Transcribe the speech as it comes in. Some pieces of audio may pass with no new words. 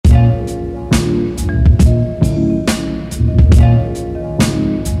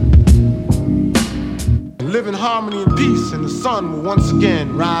harmony and peace, and the sun will once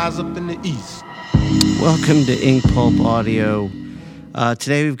again rise up in the east. Welcome to Ink Pulp Audio.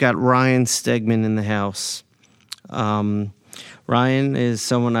 Today we've got Ryan Stegman in the house. Ryan is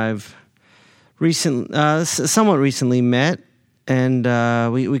someone I've somewhat recently met, and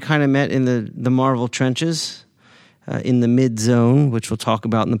we kind of met in the Marvel trenches, in the mid-zone, which we'll talk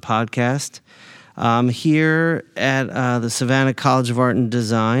about in the podcast. Here at the Savannah College of Art and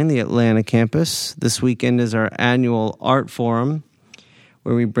Design, the Atlanta campus. This weekend is our annual art forum,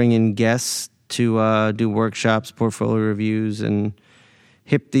 where we bring in guests to do workshops, portfolio reviews, and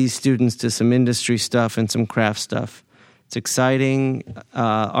hip these students to some industry stuff and some craft stuff. It's exciting.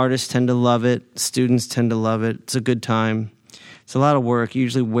 Artists tend to love it. Students tend to love it. It's a good time. It's a lot of work. It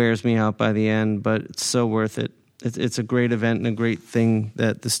usually wears me out by the end, but it's so worth it. It's a great event and a great thing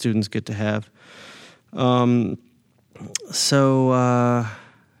that the students get to have.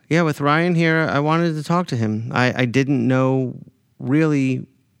 With Ryan here, I wanted to talk to him. I didn't know really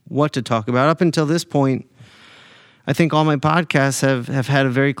what to talk about. Up until this point, I think all my podcasts have had a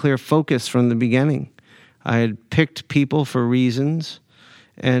very clear focus from the beginning. I had picked people for reasons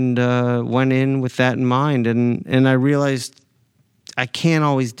and went in with that in mind. And I realized I can't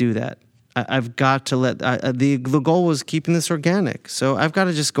always do that. I've got to let... the goal was keeping this organic. So I've got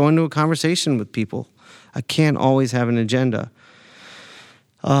to just go into a conversation with people. I can't always have an agenda.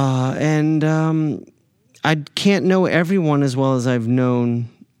 I can't know everyone as well as I've known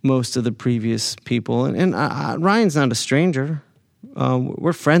most of the previous people. And Ryan's not a stranger.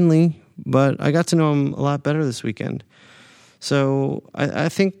 We're friendly, but I got to know him a lot better this weekend. So I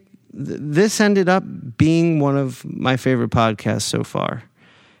think this ended up being one of my favorite podcasts so far.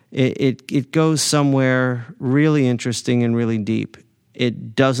 It goes somewhere really interesting and really deep.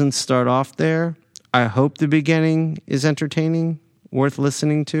 It doesn't start off there. I hope the beginning is entertaining, worth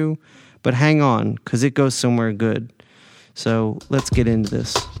listening to, but hang on, because it goes somewhere good. So let's get into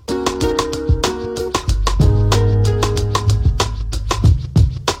this.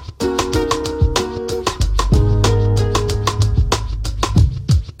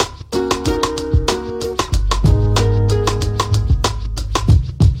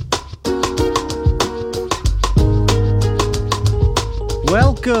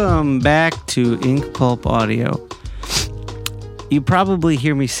 Welcome back to Ink Pulp Audio. You probably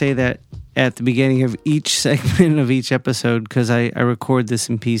hear me say that at the beginning of each segment of each episode because I record this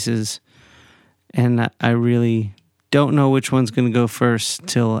in pieces, and I really don't know which one's going to go first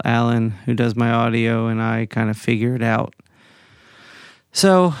till Alan, who does my audio, and I kind of figure it out.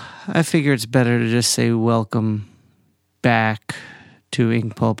 So I figure it's better to just say welcome back to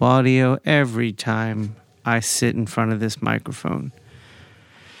Ink Pulp Audio every time I sit in front of this microphone.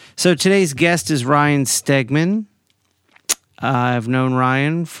 So today's guest is Ryan Stegman. I've known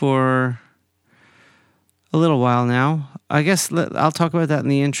Ryan for a little while now. I guess I'll talk about that in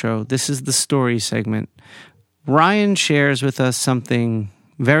the intro. This is the story segment. Ryan shares with us something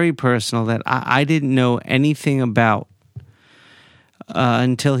very personal that I didn't know anything about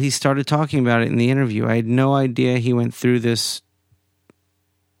until he started talking about it in the interview. I had no idea he went through this,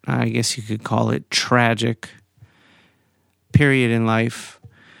 I guess you could call it, tragic period in life.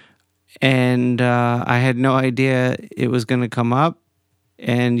 And I had no idea it was going to come up.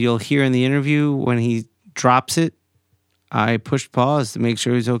 And you'll hear in the interview when he drops it, I pushed pause to make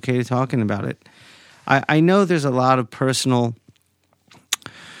sure he's okay talking about it. I know there's a lot of personal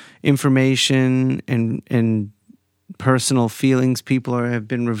information and personal feelings people have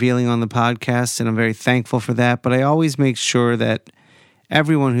been revealing on the podcast, and I'm very thankful for that. But I always make sure that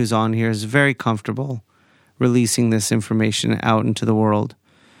everyone who's on here is very comfortable releasing this information out into the world.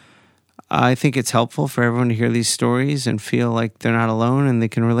 I think it's helpful for everyone to hear these stories and feel like they're not alone and they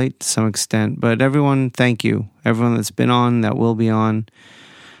can relate to some extent. But everyone, thank you. Everyone that's been on, that will be on,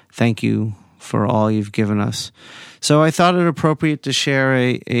 thank you for all you've given us. So I thought it appropriate to share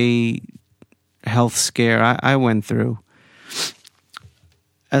a health scare I went through.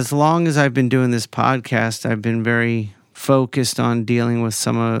 As long as I've been doing this podcast, I've been very focused on dealing with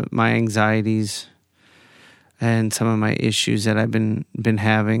some of my anxieties and some of my issues that I've been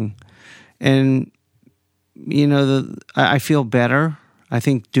having. And, you know, I feel better. I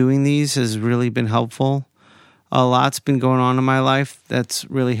think doing these has really been helpful. A lot's been going on in my life that's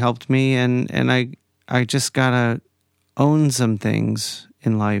really helped me. And I just got to own some things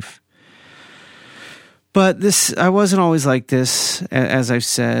in life. But I wasn't always like this, as I've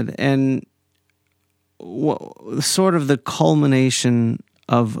said. And sort of the culmination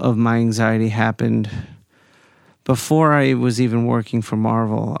of my anxiety happened before I was even working for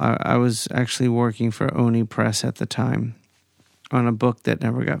Marvel. I was actually working for Oni Press at the time on a book that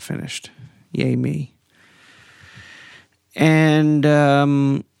never got finished. Yay me. And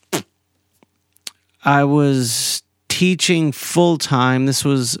I was teaching full time. This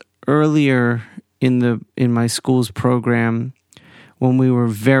was earlier in my school's program when we were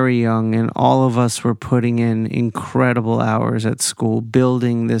very young, and all of us were putting in incredible hours at school,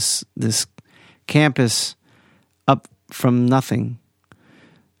 building this campus up from nothing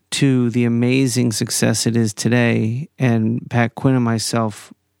to the amazing success it is today. And Pat Quinn and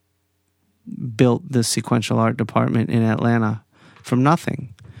myself built the sequential art department in Atlanta from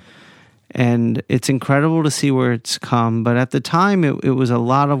nothing. And it's incredible to see where it's come. But at the time, it was a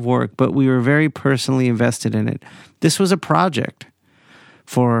lot of work, but we were very personally invested in it. This was a project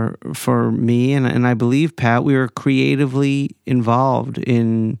for me, and I believe, Pat, we were creatively involved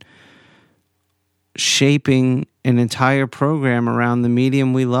in shaping an entire program around the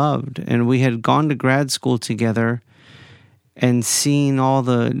medium we loved. And we had gone to grad school together and seen all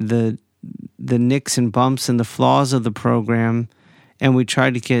the nicks and bumps and the flaws of the program, and we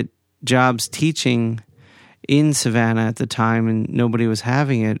tried to get jobs teaching in Savannah at the time, and nobody was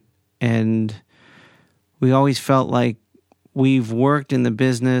having it. And we always felt like we've worked in the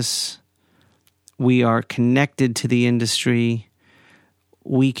business, we are connected to the industry,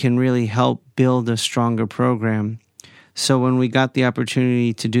 we can really help build a stronger program. So when we got the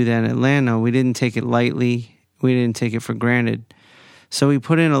opportunity to do that in Atlanta, we didn't take it lightly, we didn't take it for granted. So we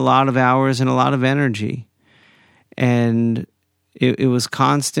put in a lot of hours and a lot of energy, and it was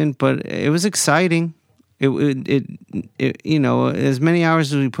constant, but it was exciting. It you know, as many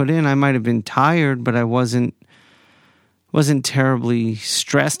hours as we put in, I might have been tired, but I wasn't terribly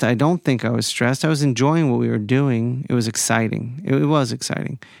stressed. I don't think I was stressed. I was enjoying what we were doing. It was exciting. It was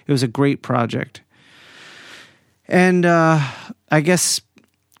exciting. It was a great project. And I guess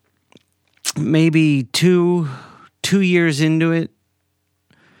maybe two years into it,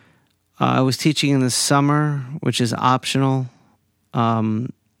 I was teaching in the summer, which is optional.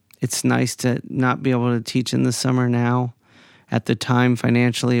 It's nice to not be able to teach in the summer now. At the time,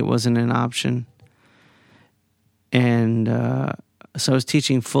 financially, it wasn't an option. And so I was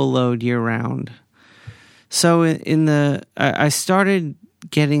teaching full load year round. So I started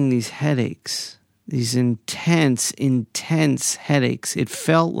getting these headaches, these intense headaches. It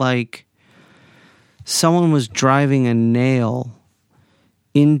felt like someone was driving a nail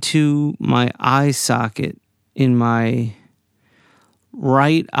into my eye socket in my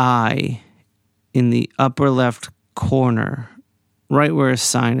right eye in the upper left corner, right where a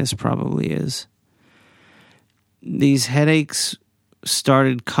sinus probably is. These headaches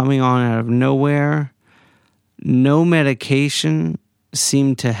started coming on out of nowhere. No medication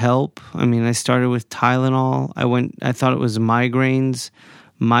seemed to help. I mean, I started with Tylenol. I thought it was migraines.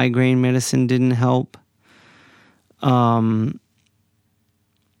 Migraine medicine didn't help.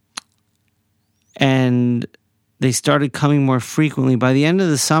 And they started coming more frequently. By the end of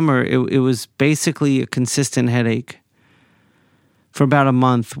the summer, it was basically a consistent headache for about a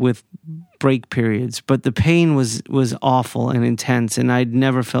month with break periods. But the pain was awful and intense, and I'd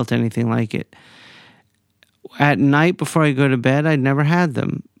never felt anything like it. At night before I go to bed, I'd never had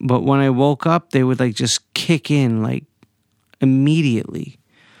them. But when I woke up, they would just kick in immediately.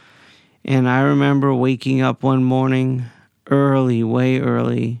 And I remember waking up one morning early, way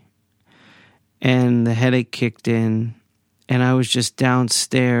early, and the headache kicked in, and I was just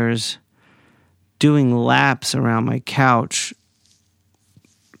downstairs doing laps around my couch,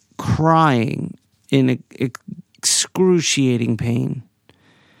 crying in excruciating pain.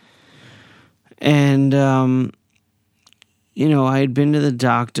 And, I had been to the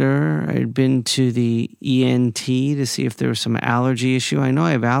doctor. I had been to the ENT to see if there was some allergy issue. I know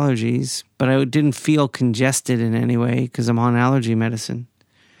I have allergies, but I didn't feel congested in any way because I'm on allergy medicine.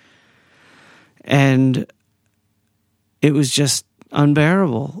 And it was just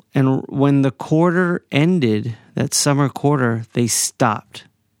unbearable. And when the quarter ended, that summer quarter, they stopped.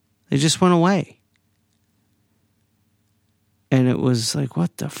 They just went away. And it was like,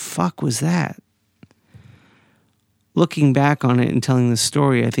 what the fuck was that? Looking back on it and telling the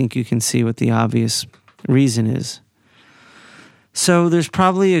story, I think you can see what the obvious reason is. So there's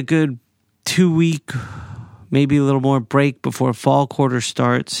probably a good 2-week, maybe a little more break before fall quarter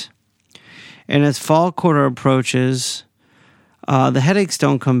starts. And as fall quarter approaches, the headaches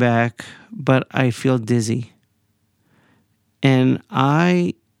don't come back, but I feel dizzy. And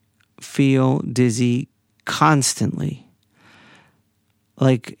I feel dizzy constantly.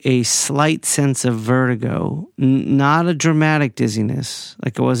 Like a slight sense of vertigo, not a dramatic dizziness.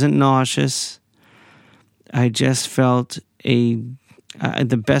 Like I wasn't nauseous. I just felt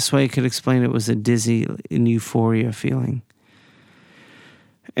the best way I could explain it was a dizzy and euphoria feeling.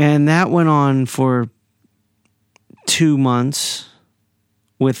 And that went on for 2 months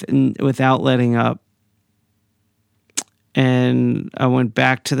without letting up. And I went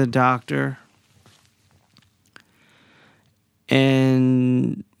back to the doctor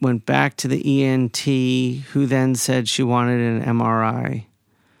and went back to the ENT, who then said she wanted an MRI.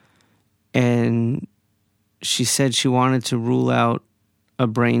 And she said she wanted to rule out a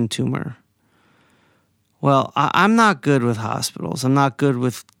brain tumor. Well, I'm not good with hospitals. I'm not good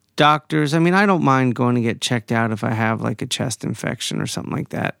with doctors. I mean, I don't mind going to get checked out if I have like a chest infection or something like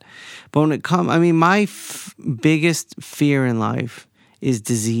that. But when it comes, I mean, my biggest fear in life is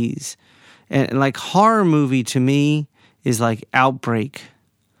disease. And like horror movie to me is like Outbreak.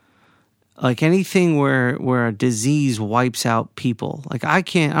 Like anything where a disease wipes out people. Like I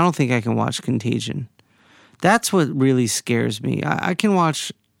don't think I can watch Contagion. That's what really scares me. I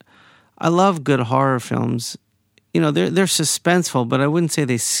love good horror films. You know, they're suspenseful, but I wouldn't say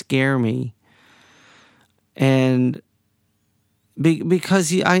they scare me. And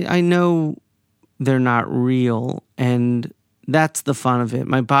because I know they're not real, and that's the fun of it.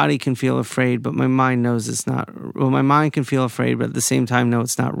 My body can feel afraid, but my mind knows it's not. Well, my mind can feel afraid, but at the same time know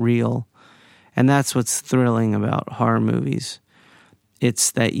it's not real. And that's what's thrilling about horror movies.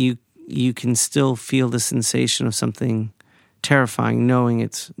 It's that you can still feel the sensation of something terrifying, knowing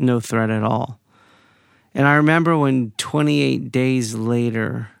it's no threat at all. And I remember when 28 Days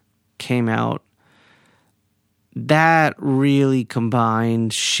Later came out, that really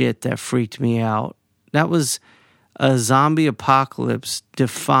combined shit that freaked me out. That was a zombie apocalypse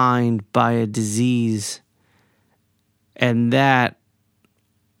defined by a disease. And that,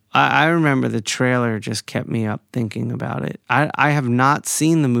 I remember the trailer just kept me up thinking about it. I have not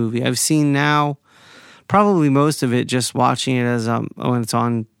seen the movie. I've seen now probably most of it just watching it as when it's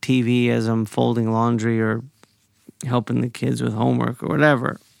on TV as I'm folding laundry or helping the kids with homework or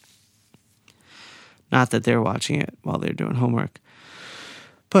whatever. Not that they're watching it while they're doing homework.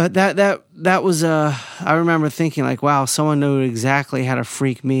 But that was I remember thinking like, wow, someone knew exactly how to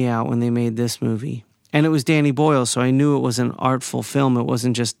freak me out when they made this movie. And it was Danny Boyle, so I knew it was an artful film. It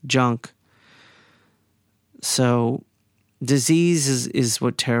wasn't just junk. So disease is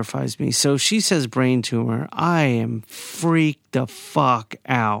what terrifies me. So she says brain tumor. I am freaked the fuck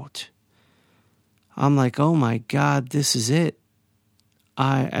out. I'm like, oh my God, this is it.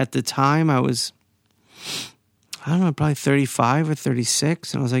 At the time I was, I don't know, probably 35 or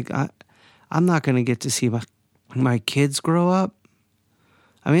 36. And I was like, I'm not going to get to see my kids grow up.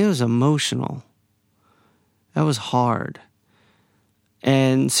 I mean, it was emotional. That was hard.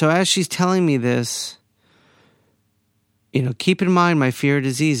 And so as she's telling me this, you know, keep in mind my fear of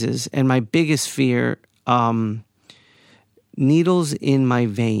diseases and my biggest fear, needles in my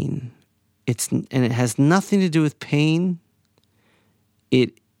vein. And it has nothing to do with pain.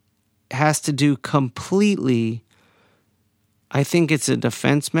 It has to do completely, I think it's a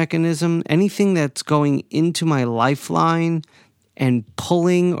defense mechanism. Anything that's going into my lifeline and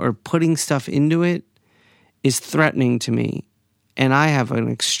pulling or putting stuff into it is threatening to me. And I have an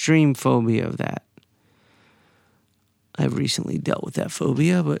extreme phobia of that. I've recently dealt with that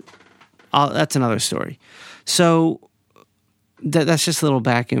phobia, but that's another story. So that's just a little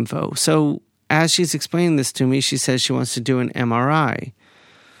back info. So as she's explaining this to me, she says she wants to do an MRI.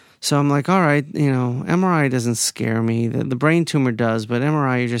 So I'm like, all right, you know, MRI doesn't scare me. The brain tumor does, but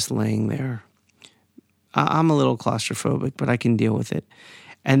MRI, you're just laying there. I'm a little claustrophobic, but I can deal with it.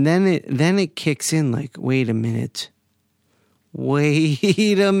 And then it kicks in like, wait a minute.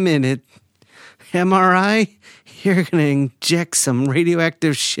 MRI, you're going to inject some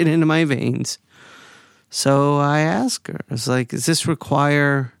radioactive shit into my veins. So I ask her, I was like, does this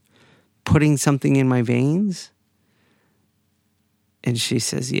require putting something in my veins? And she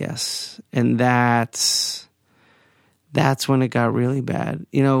says yes. And that's when it got really bad.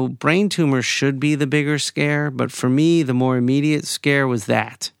 You know, brain tumor should be the bigger scare, but for me, the more immediate scare was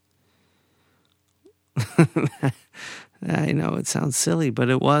that. I know it sounds silly, but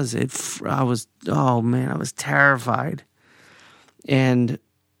it was. I was terrified. And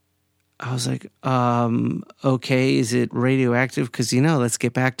I was like, okay, is it radioactive? Because, you know, let's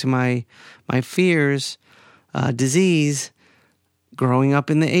get back to my fears. Disease. Growing up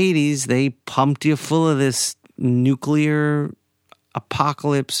in the 80s, they pumped you full of this nuclear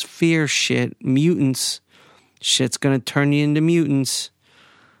apocalypse fear shit. Mutants. Shit's going to turn you into mutants.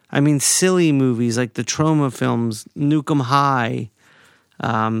 I mean, silly movies like the Trauma films, Nuke 'Em High.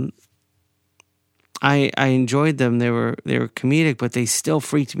 I enjoyed them. They were comedic, but they still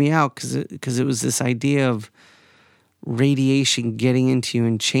freaked me out because it was this idea of radiation getting into you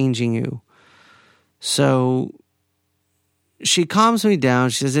and changing you. So she calms me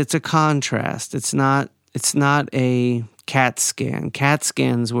down. She says it's a contrast. It's not It's not a CAT scan. CAT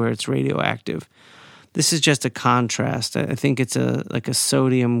scan's where it's radioactive. This is just a contrast. I think it's like a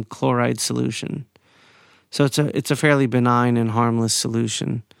sodium chloride solution. So it's a fairly benign and harmless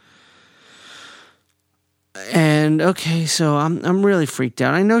solution. And okay, so I'm really freaked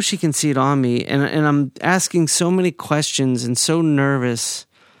out. I know she can see it on me, and I'm asking so many questions and so nervous.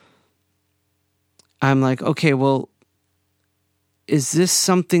 I'm like, okay, well, is this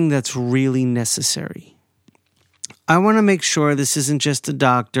something that's really necessary? I want to make sure this isn't just a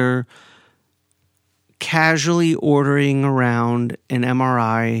doctor casually ordering around an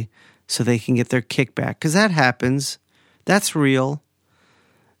MRI so they can get their kickback, because that happens. That's real.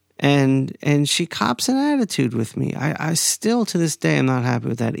 And she cops an attitude with me. I still, to this day, I'm not happy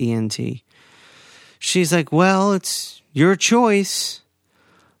with that ENT. She's like, well, it's your choice.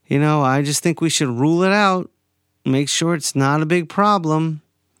 You know, I just think we should rule it out. Make sure it's not a big problem.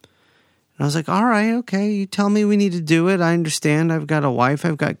 And I was like, all right, okay. You tell me we need to do it. I understand. I've got a wife.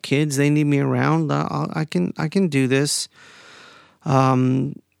 I've got kids. They need me around. I can do this.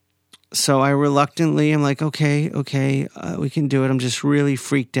 So I reluctantly, I'm like, okay, we can do it. I'm just really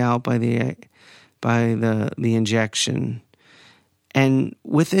freaked out by the injection. And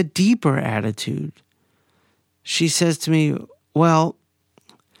with a deeper attitude, she says to me, well,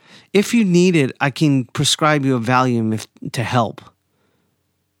 if you need it, I can prescribe you a Valium to help.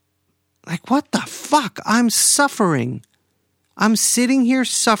 Like, what the fuck? I'm suffering. I'm sitting here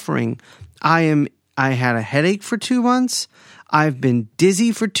suffering. I had a headache for 2 months. I've been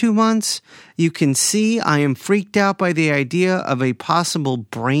dizzy for 2 months. You can see I am freaked out by the idea of a possible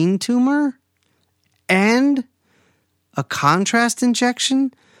brain tumor and a contrast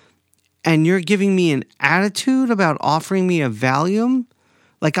injection. And you're giving me an attitude about offering me a Valium?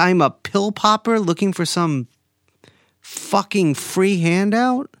 Like I'm a pill popper looking for some fucking free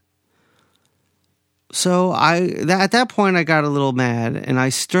handout? So at that point I got a little mad, and I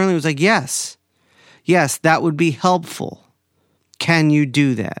sternly was like, yes, that would be helpful. Can you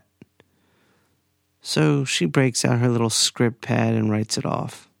do that? So she breaks out her little script pad and writes it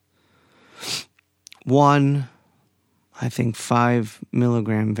off. 1, I think 5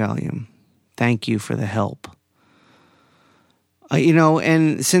 milligram Valium. Thank you for the help.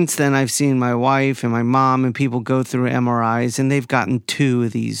 And since then I've seen my wife and my mom and people go through MRIs, and they've gotten 2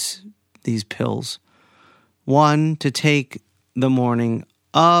 of these pills. 1 to take the morning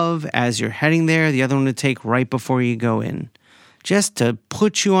of as you're heading there, the other one to take right before you go in. Just to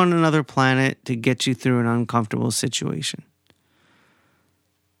put you on another planet to get you through an uncomfortable situation.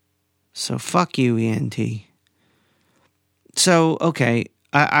 So fuck you, ENT. So, okay,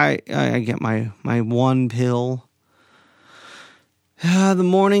 I get my 1 pill. The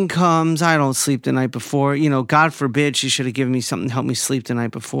morning comes, I don't sleep the night before. God forbid she should have given me something to help me sleep the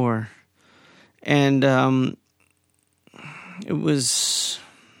night before. And it was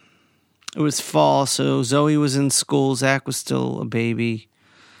fall, so Zoe was in school. Zach was still a baby.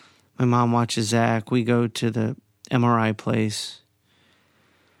 My mom watches Zach. We go to the MRI place.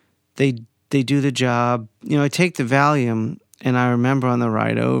 They do the job. I take the Valium, and I remember on the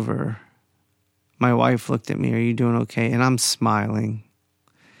ride over, my wife looked at me, "Are you doing okay?" And I'm smiling.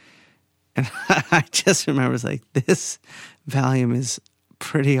 And I just remember, it's like, this Valium is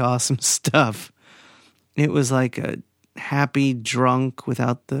pretty awesome stuff. It was like a happy drunk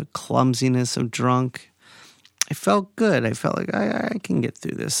without the clumsiness of drunk. I felt good. I felt like I can get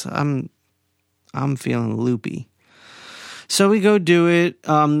through this. I'm feeling loopy. So we go do it.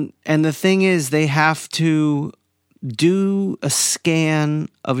 And the thing is, they have to do a scan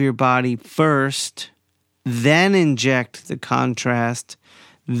of your body first, then inject the contrast,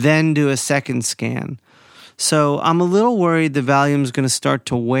 then do a second scan. So I'm a little worried the Valium's going to start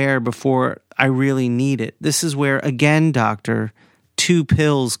to wear before I really need it. This is where, again, doctor, 2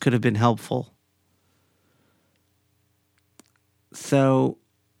 pills could have been helpful. So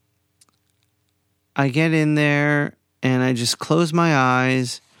I get in there and I just close my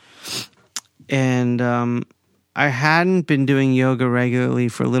eyes, and I hadn't been doing yoga regularly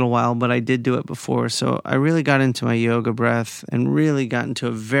for a little while, but I did do it before. So I really got into my yoga breath and really got into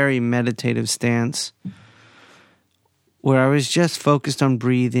a very meditative stance where I was just focused on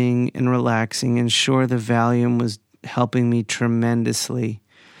breathing and relaxing, and sure, the Valium was helping me tremendously.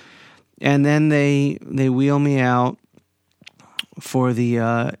 And then they wheel me out for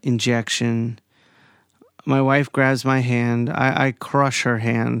the injection. My wife grabs my hand. I crush her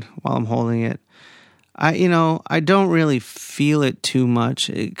hand while I'm holding it. I don't really feel it too much.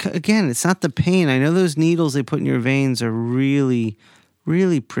 Again, it's not the pain. I know those needles they put in your veins are really,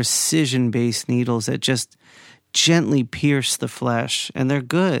 really precision-based needles that just gently pierce the flesh, and they're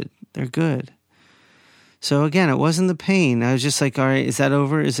good. They're good. So again, it wasn't the pain. I was just like, all right, is that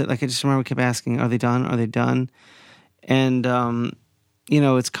over? Is it like, I just remember kept asking, are they done? Are they done? And,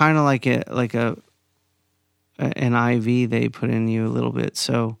 it's kind of like an IV they put in you a little bit.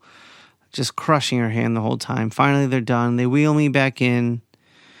 So just crushing her hand the whole time. Finally, they're done. They wheel me back in.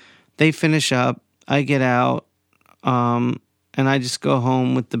 They finish up. I get out. And I just go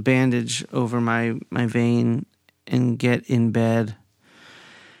home with the bandage over my vein and get in bed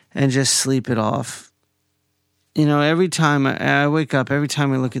and just sleep it off. Every time I wake up, every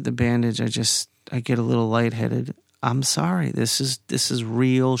time I look at the bandage, I get a little lightheaded. I'm sorry. This is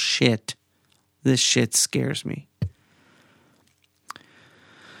real shit. This shit scares me.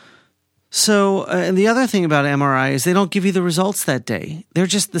 So the other thing about MRI is they don't give you the results that day. They're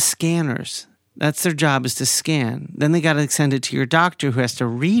just the scanners. That's their job, is to scan. Then they got to send it to your doctor, who has to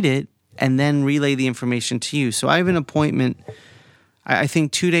read it and then relay the information to you. So I have an appointment, I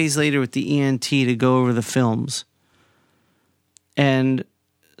think 2 days later, with the ENT to go over the films. And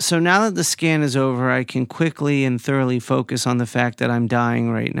so now that the scan is over, I can quickly and thoroughly focus on the fact that I'm dying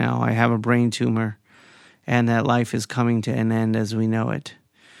right now. I have a brain tumor and that life is coming to an end as we know it.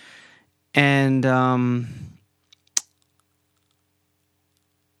 And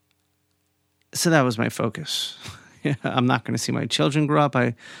so that was my focus. I'm not going to see my children grow up.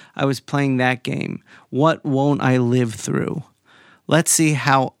 I was playing that game. What won't I live through? Let's see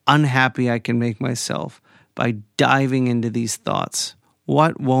how unhappy I can make myself by diving into these thoughts.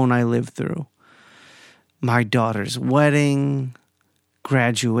 What won't I live through? My daughter's wedding,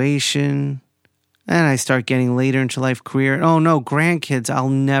 graduation, and I start getting later into life, career. Oh no, grandkids. I'll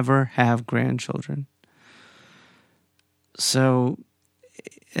never have grandchildren. So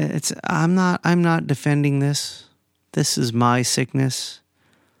I'm not defending this. This is my sickness.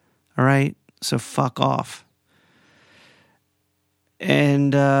 All right? So fuck off.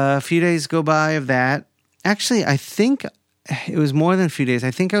 And a few days go by of that. Actually, I think it was more than a few days.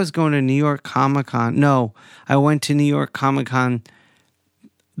 I think I was going to New York Comic-Con. No, I went to New York Comic-Con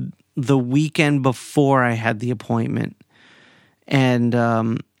the weekend before I had the appointment. And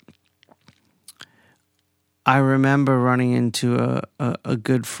I remember running into a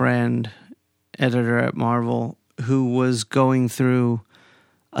good friend, editor at Marvel, who was going through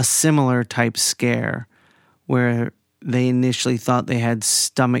a similar type scare where they initially thought they had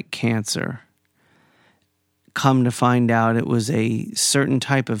stomach cancer. Come to find out it was a certain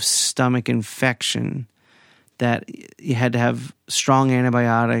type of stomach infection that you had to have strong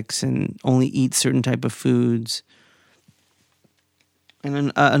antibiotics and only eat certain type of foods.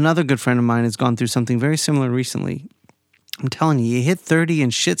 And another good friend of mine has gone through something very similar recently. I'm telling you, you hit 30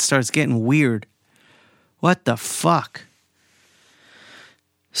 and shit starts getting weird. What the fuck?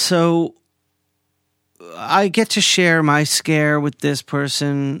 So I get to share my scare with this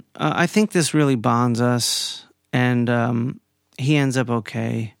person. I think this really bonds us, and he ends up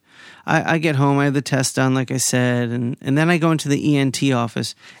okay. I get home, I have the test done, like I said, and then I go into the ENT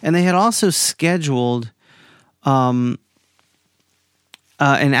office, and they had also scheduled an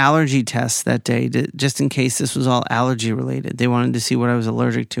allergy test that day, just in case this was all allergy related. They wanted to see what I was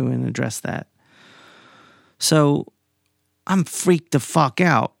allergic to and address that. So I'm freaked the fuck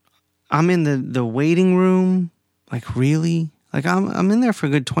out. I'm in the waiting room. Like, really? Like, I'm in there for a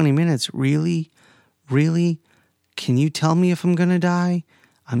good 20 minutes. Really? Really? Can you tell me if I'm going to die?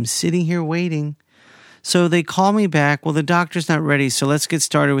 I'm sitting here waiting. So they call me back. Well, the doctor's not ready, so let's get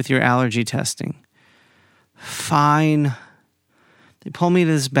started with your allergy testing. Fine. They pull me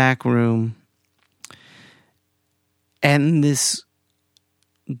to this back room. And this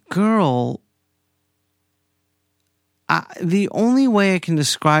girl, the only way I can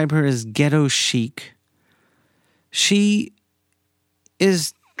describe her is ghetto chic. She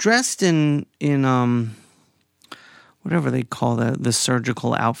is dressed in whatever they call the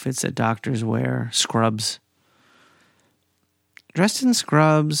surgical outfits that doctors wear, scrubs. Dressed in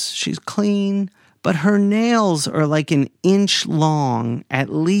scrubs, she's clean, but her nails are like an inch long at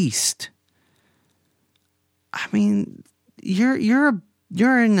least. I mean, you're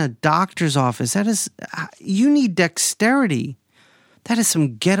in a doctor's office. That is, you need dexterity. That is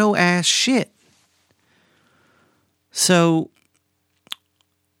some ghetto ass shit. So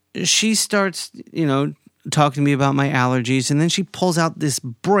she starts, talking to me about my allergies, and then she pulls out this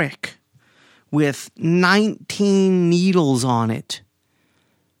brick with 19 needles on it.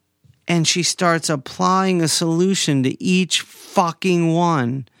 And she starts applying a solution to each fucking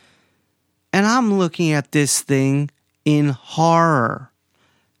one. And I'm looking at this thing in horror.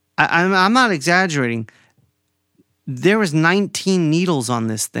 I'm not exaggerating. There was 19 needles on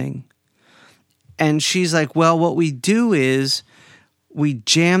this thing. And she's like, well, what we do is we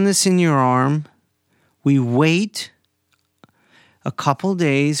jam this in your arm. We wait a couple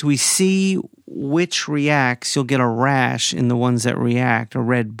days. We see which reacts. You'll get a rash in the ones that react, a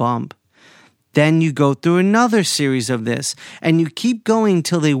red bump. Then you go through another series of this, and you keep going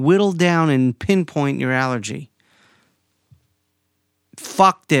till they whittle down and pinpoint your allergy.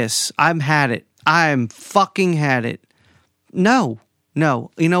 Fuck this. I've had it. I'm fucking had it. No.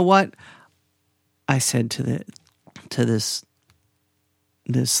 You know what? I said to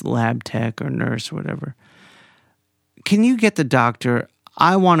this lab tech or nurse or whatever, can you get the doctor?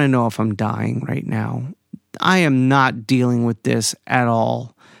 I want to know if I'm dying right now. I am not dealing with this at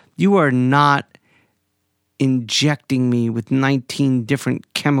all. You are not injecting me with 19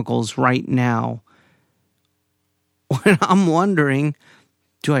 different chemicals right now. When I'm wondering,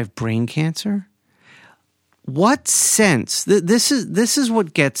 do I have brain cancer? What sense? This is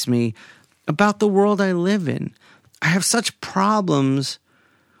what gets me about the world I live in. I have such problems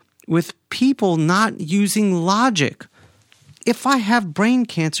with people not using logic. If I have brain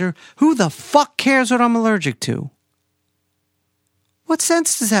cancer, who the fuck cares what I'm allergic to? What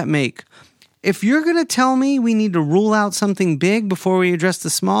sense does that make? If you're going to tell me we need to rule out something big before we address the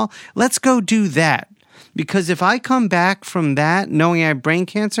small, let's go do that. Because if I come back from that knowing I have brain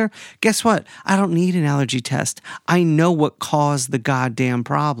cancer, guess what? I don't need an allergy test. I know what caused the goddamn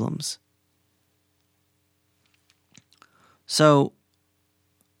problems. So,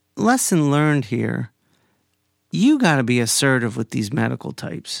 lesson learned here, you got to be assertive with these medical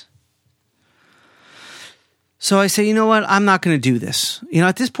types. So I say, you know what? I'm not going to do this.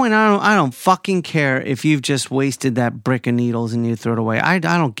 At this point, I don't fucking care if you've just wasted that brick of needles and you throw it away. I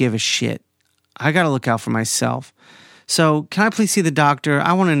don't give a shit. I got to look out for myself. So can I please see the doctor?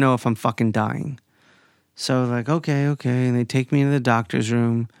 I want to know if I'm fucking dying. So like, okay. And they take me into the doctor's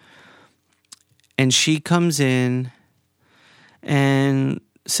room. And she comes in and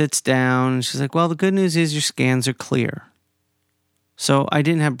sits down. And she's like, well, the good news is your scans are clear. So I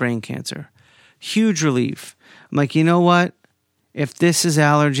didn't have brain cancer. Huge relief. I'm like, you know what? If this is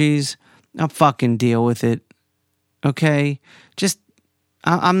allergies, I'll fucking deal with it. Okay?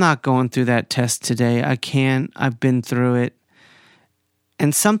 I'm not going through that test today. I can't. I've been through it.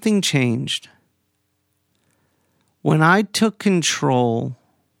 And something changed. When I took control,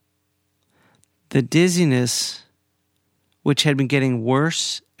 the dizziness, which had been getting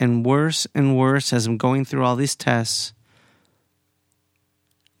worse and worse and worse as I'm going through all these tests,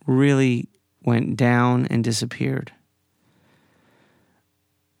 really went down and disappeared.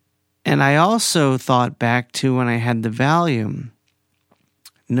 And I also thought back to when I had the Valium.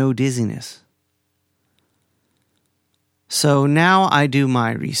 No dizziness. So now I do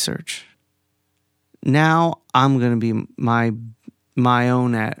my research. Now I'm going to be my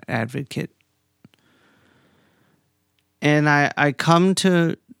own advocate. And I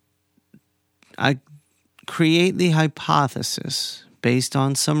create the hypothesis based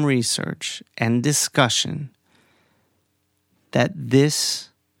on some research and discussion that this,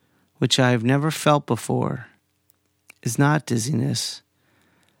 which I've never felt before, is not dizziness.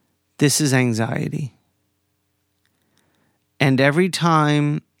 This is anxiety. And every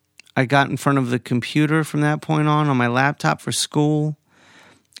time I got in front of the computer from that point on my laptop for school,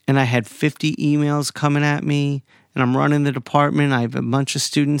 and I had 50 emails coming at me, and I'm running the department, I have a bunch of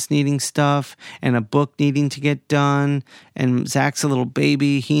students needing stuff, and a book needing to get done, and Zach's a little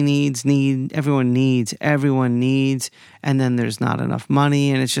baby, everyone needs, and then there's not enough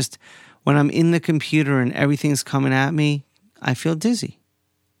money, and it's just, when I'm in the computer and everything's coming at me, I feel dizzy.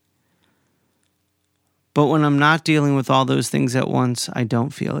 But when I'm not dealing with all those things at once, I don't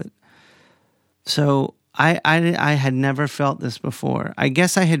feel it. So I had never felt this before. I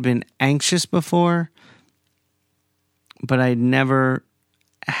guess I had been anxious before, but I'd never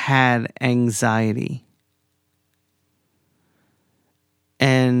had anxiety.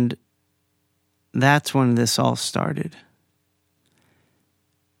 And that's when this all started.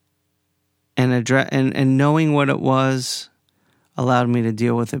 And knowing what it was allowed me to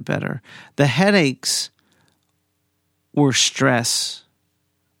deal with it better. The headaches were stress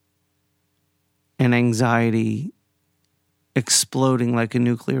and anxiety exploding like a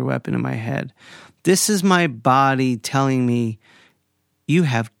nuclear weapon in my head. This is my body telling me, you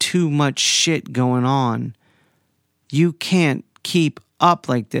have too much shit going on. You can't keep up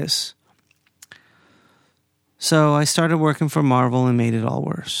like this. So I started working for Marvel and made it all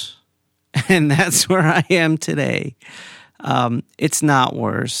worse. And that's where I am today. It's not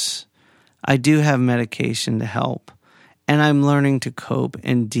worse. I do have medication to help. And I'm learning to cope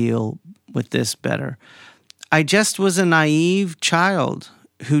and deal with this better. I just was a naive child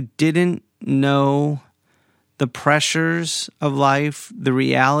who didn't know the pressures of life, the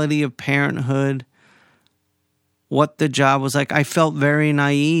reality of parenthood, what the job was like. I felt very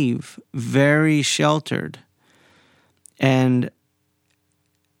naive, very sheltered. And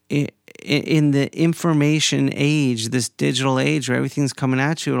in the information age, this digital age where everything's coming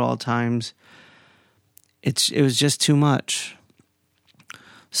at you at all times, it was just too much.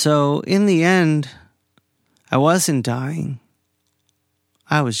 So in the end, I wasn't dying.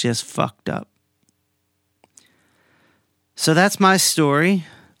 I was just fucked up. So that's my story.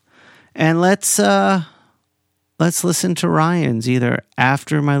 And let's listen to Ryan's, either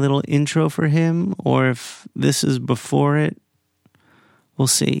after my little intro for him or if this is before it. We'll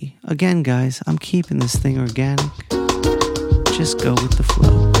see. Again, guys, I'm keeping this thing organic. Just go with the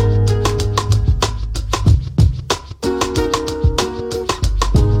flow.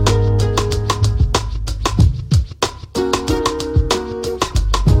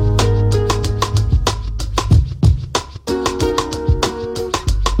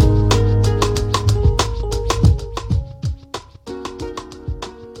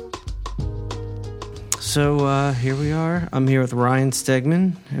 So here we are. I'm here with Ryan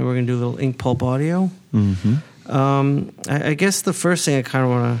Stegman, and we're going to do a little Ink Pulp audio. Mm-hmm. I guess the first thing I kind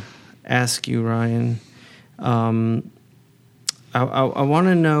of want to ask you, Ryan, I want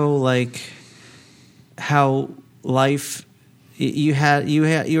to know like how life. You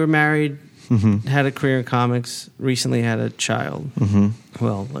were married, mm-hmm. had a career in comics, recently had a child. Mm-hmm.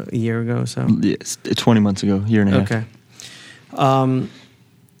 Well, a year ago, so yes, 20 months ago, year and a half. Okay.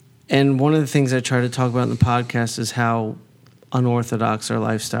 And one of the things I try to talk about in the podcast is how unorthodox our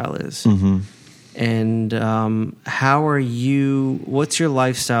lifestyle is. Mm-hmm. And what's your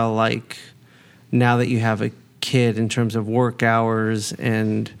lifestyle like now that you have a kid in terms of work hours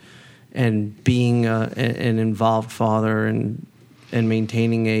and being an involved father and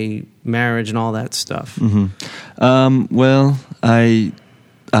maintaining a marriage and all that stuff? Mm-hmm. Well,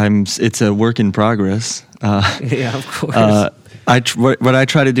 it's a work in progress. Yeah, of course. What I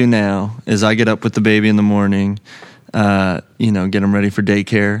try to do now is I get up with the baby in the morning, get him ready for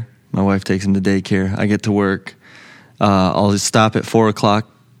daycare. My wife takes him to daycare. I get to work. I'll just stop at 4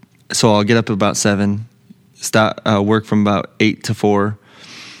 o'clock. So I'll get up at about 7, work from about 8 to 4.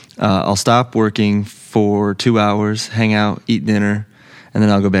 I'll stop working for 2 hours, hang out, eat dinner, and then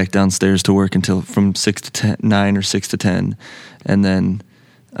I'll go back downstairs to work until from 6 to 9 or 6 to 10, and then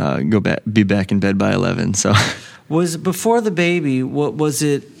be back in bed by 11. So. Was before the baby, was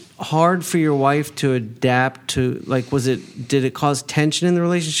it hard for your wife to adapt to, like, did it cause tension in the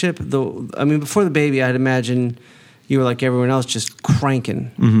relationship? Before the baby, I'd imagine you were like everyone else, just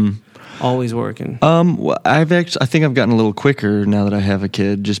cranking, mm-hmm. always working. Well, I think I've gotten a little quicker now that I have a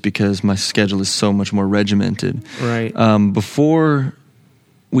kid, just because my schedule is so much more regimented. Right. Before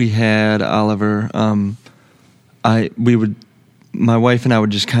we had Oliver, my wife and I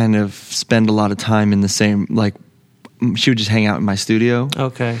would just kind of spend a lot of time in the same, like, she would just hang out in my studio.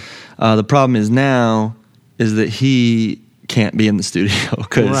 Okay. The problem is now is that he can't be in the studio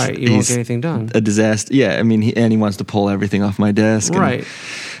because right, you won't get anything done. A disaster. Yeah, I mean, he wants to pull everything off my desk. Right.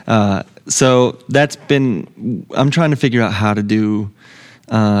 So that's been. I'm trying to figure out how to do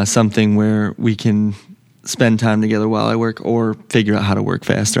something where we can spend time together while I work, or figure out how to work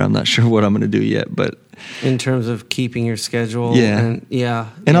faster. I'm not sure what I'm going to do yet, but. In terms of keeping your schedule? Yeah.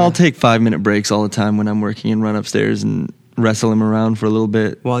 And I'll take 5-minute breaks all the time when I'm working and run upstairs and wrestle him around for a little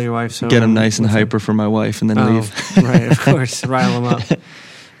bit. While your wife's home. Get him nice and hyper for my wife and then leave. Right, of course. Rile him up.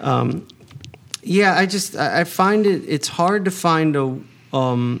 I find it's hard to find a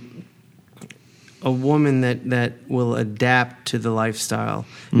woman that will adapt to the lifestyle.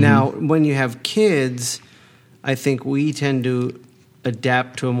 Mm-hmm. Now, when you have kids, I think we tend to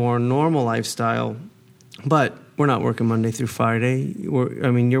adapt to a more normal lifestyle. But we're not working Monday through Friday.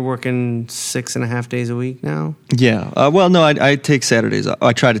 You're working 6.5 days a week now? Yeah. I take Saturdays off.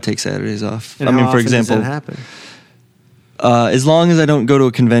 I try to take Saturdays off. And how often does that happen? As long as I don't go to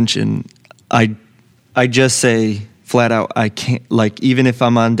a convention, I just say flat out, I can't, like, even if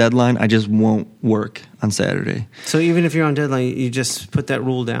I'm on deadline, I just won't work on Saturday. So even if you're on deadline, you just put that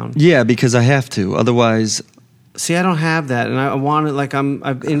rule down? Yeah, because I have to. Otherwise... See, I don't have that, and I want to, like,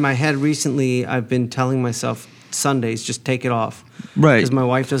 I've in my head recently, I've been telling myself Sundays, just take it off. Right. Because my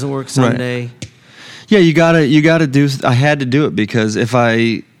wife doesn't work Sunday. Right. Yeah, you gotta do, I had to do it because if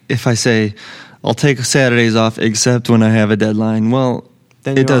I say, I'll take Saturdays off except when I have a deadline, well,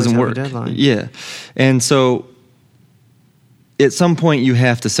 then it doesn't work. Have a deadline. Yeah. And so, at some point, you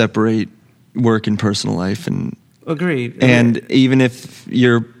have to separate work and personal life, and Agreed. And even if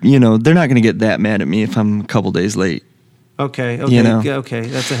they're not going to get that mad at me if I'm a couple days late. Okay. Okay,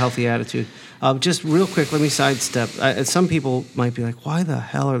 that's a healthy attitude. Just real quick, let me sidestep. Some people might be like, why the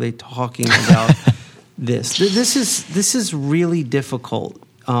hell are they talking about this. This is really difficult.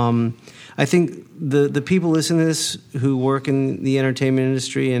 I think the people listening to this who work in the entertainment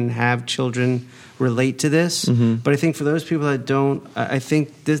industry and have children relate to this. Mm-hmm. But I think for those people that don't, I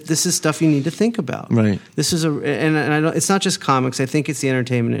think this is stuff you need to think about. Right. This is and I don't, it's not just comics. I think it's the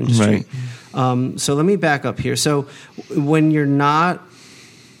entertainment industry. Right. So let me back up here. So when you're not,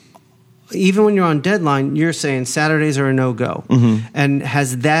 even when you're on deadline, you're saying Saturdays are a no-go. Mm-hmm. And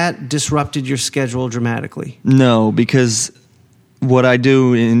has that disrupted your schedule dramatically? No, because what I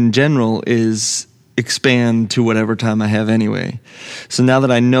do in general is expand to whatever time I have anyway. So now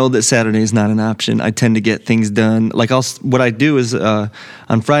that I know that Saturday is not an option, I tend to get things done. Like what I do is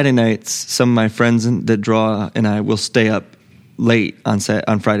on Friday nights, some of my friends that draw and I will stay up late on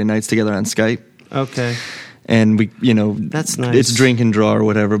Friday nights together on Skype. Okay. And we, that's nice. It's drink and draw or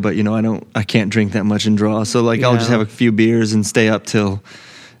whatever, but I can't drink that much and draw. So I'll just have a few beers and stay up till,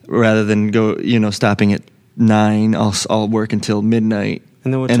 rather than go, stopping at 9, I'll work until midnight.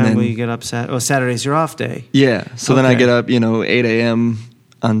 And then what time will you get up? Saturday's your off day. Yeah. So then I get up, 8 a.m.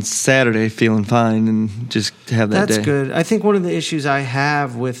 on Saturday feeling fine and just have that day. That's good. I think one of the issues I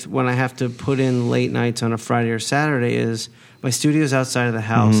have with when I have to put in late nights on a Friday or Saturday is my studio's outside of the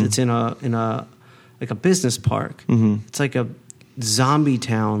house. Mm-hmm. It's in a like a business park. Mm-hmm. It's like a zombie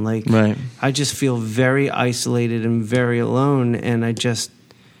town. Right. I just feel very isolated and very alone, and I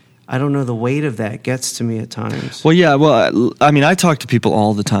don't know, the weight of that gets to me at times. Well, yeah. Well, I talk to people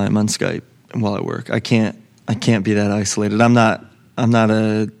all the time on Skype while I work. I can't be that isolated. I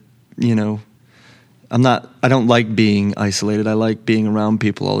don't like being isolated. I like being around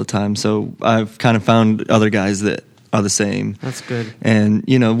people all the time. So I've kind of found other guys that are the same. That's good. And,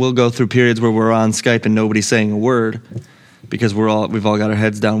 we'll go through periods where we're on Skype and nobody's saying a word because we've all got our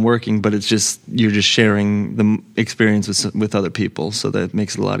heads down working, but it's just, you're just sharing the experience with other people. So that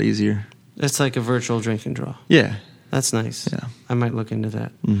makes it a lot easier. It's like a virtual drink and draw. Yeah. That's nice. Yeah. I might look into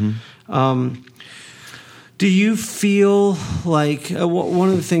that. Mm-hmm. Do you feel like one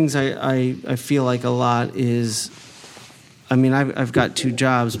of the things I feel like a lot is, I've got 2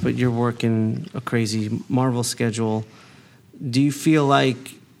 jobs, but you're working a crazy Marvel schedule. Do you feel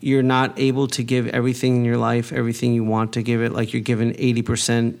like you're not able to give everything in your life, everything you want to give it? Like you're giving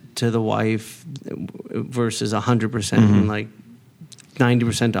 80% to the wife versus 100%, mm-hmm. and like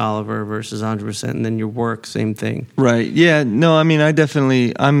 90% to Oliver versus 100%, and then your work, same thing. Right. Yeah. No, I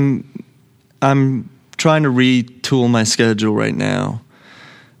definitely, I'm trying to retool my schedule right now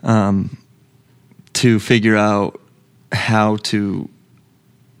to figure out how to,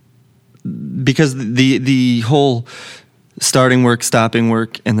 because the whole starting work, stopping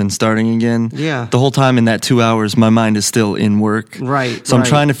work, and then starting again. Yeah. The whole time in that 2 hours, my mind is still in work. Right. So I'm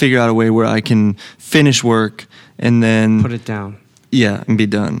trying to figure out a way where I can finish work and then put it down. Yeah, and be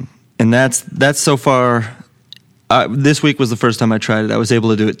done. And that's so far. This week was the first time I tried it. I was able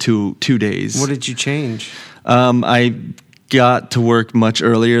to do it 2 days. What did you change? I got to work much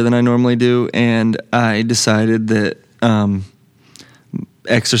earlier than I normally do, and I decided that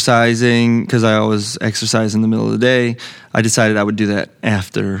exercising, because I always exercise in the middle of the day, I decided I would do that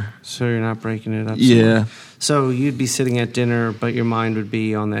after. So you're not breaking it up. Yeah. So you'd be sitting at dinner, but your mind would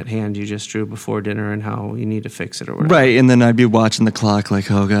be on that hand you just drew before dinner and how you need to fix it or whatever. Right, and then I'd be watching the clock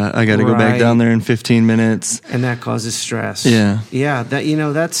like, oh God, I got to go back down there in 15 minutes. And that causes stress. Yeah. Yeah,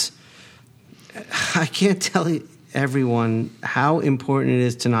 that's, I can't tell everyone how important it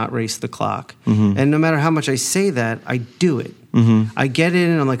is to not race the clock. Mm-hmm. And no matter how much I say that, I do it. Mm-hmm. I get in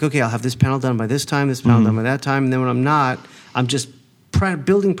and I'm like, okay, I'll have this panel done by this time, this panel mm-hmm. done by that time. And then when I'm not, I'm just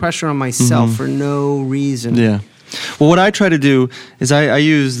building pressure on myself mm-hmm. for no reason. Yeah. Well, what I try to do is I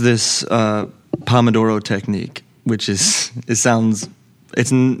use this Pomodoro technique, which is it's not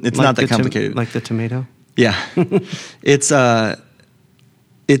that complicated. Like the tomato? Yeah. It's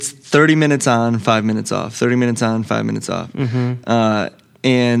 30 minutes on, 5 minutes off. 30 minutes on, 5 minutes off. Mm-hmm.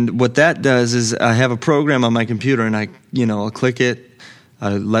 And what that does is I have a program on my computer, and I'll click it.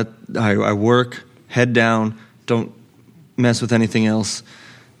 I work, head down, don't mess with anything else.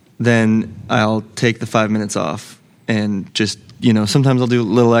 Then I'll take the 5 minutes off, and just sometimes I'll do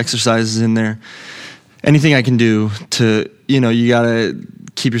little exercises in there. Anything I can do to you gotta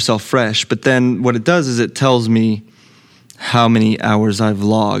keep yourself fresh. But then what it does is it tells me how many hours I've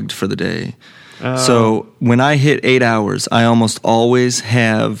logged for the day. So when I hit 8 hours, I almost always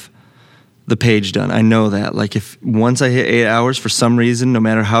have the page done. I know that. Like if once I hit 8 hours, for some reason, no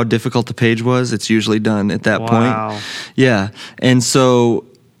matter how difficult the page was, it's usually done at that point. Yeah. And so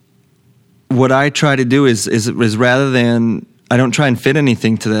what I try to do is rather than, I don't try and fit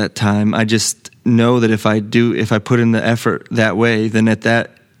anything to that time. I just know that if I put in the effort that way, then at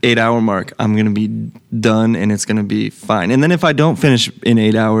that 8-hour mark, I'm going to be done and it's going to be fine. And then if I don't finish in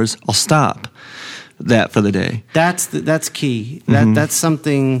 8 hours, I'll stop that for the day. That's key. That's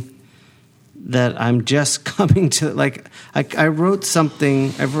something that I'm just coming to. Like, I wrote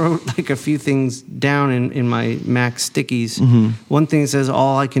something. I wrote like a few things down in my Mac stickies. One thing says,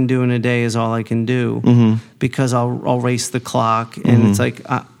 all I can do in a day is all I can do, because I'll race the clock. And it's like,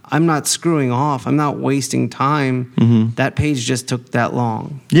 I'm not screwing off. I'm not wasting time. That page just took that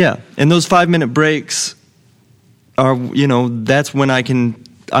long. Yeah. And those 5-minute breaks are, that's when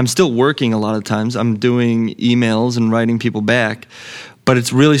I'm still working a lot of times. I'm doing emails and writing people back. But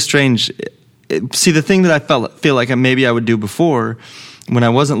it's really strange. See, the thing that I feel like maybe I would do before, when I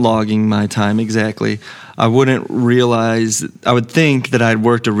wasn't logging my time exactly, I wouldn't realize, I would think that I'd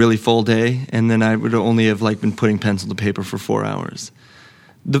worked a really full day, and then I would only have been putting pencil to paper for 4 hours.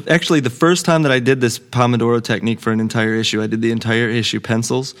 Actually, the first time that I did this Pomodoro technique for an entire issue, I did the entire issue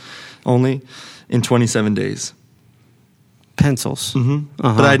pencils only in 27 days. Pencils.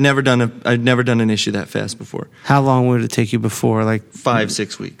 But I'd never done an issue that fast before. How long would it take you before?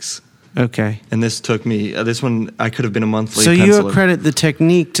 5-6 weeks. Okay. And this took me. This one I could have been a monthly. So penciler. you accredit the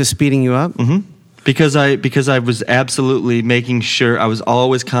technique to speeding you up? Because I was absolutely making sure I was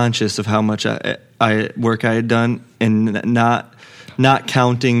always conscious of how much work I had done, and not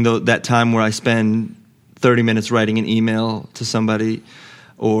counting that time where I spend 30 minutes writing an email to somebody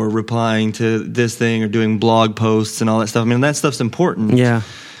or replying to this thing or doing blog posts and all that stuff. I mean, that stuff's important. Yeah.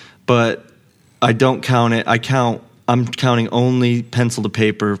 But I don't count it. I'm counting only pencil to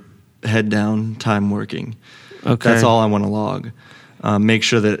paper, head down, time working. Okay. That's all I want to log. Make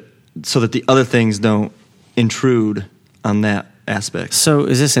sure so that the other things don't intrude on that aspect. So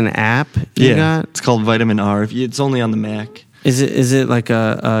is this an app you got? It's called Vitamin R. It's only on the Mac. Is it like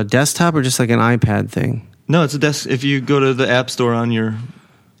a desktop or just like an iPad thing? No, it's a desk. If you go to the App Store on your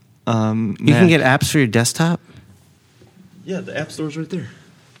you can get apps for your desktop? Yeah, the App Store's right there.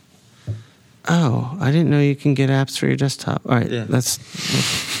 Oh, I didn't know you can get apps for your desktop. All right, Yeah. that's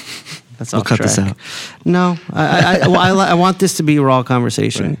We'll off cut track. this out. No, I want this to be raw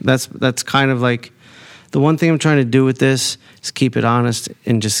conversation. Right. That's kind of like the one thing I'm trying to do with this is keep it honest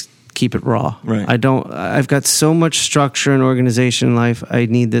and just keep it raw. Right. I've got so much structure and organization in life. I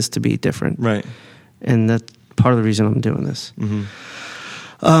need this to be different. Right. And that's part of the reason I'm doing this.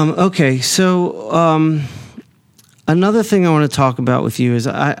 Okay, so another thing I want to talk about with you is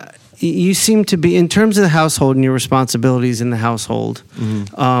you seem to be, in terms of the household and your responsibilities in the household,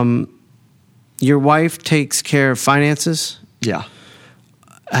 your wife takes care of finances? Yeah.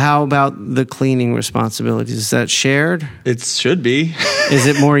 How about the cleaning responsibilities? Is that shared? It should be. Is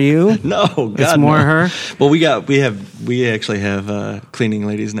it more you? No, God, it's more no. her? Well, we actually have cleaning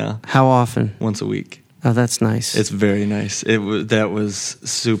ladies now. How often? Once a week. Oh, that's nice. It's very nice. That was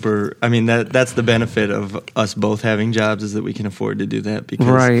super. I mean, that's the benefit of us both having jobs, is that we can afford to do that, because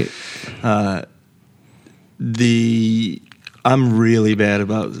right. I'm really bad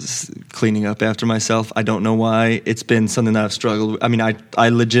about cleaning up after myself. I don't know why. It's been something that I've struggled with. I mean, I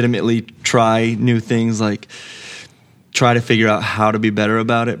legitimately try new things, like try to figure out how to be better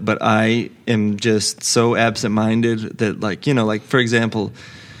about it, but I am just so absent-minded that, like, for example,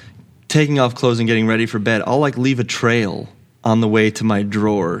 taking off clothes and getting ready for bed, I'll leave a trail on the way to my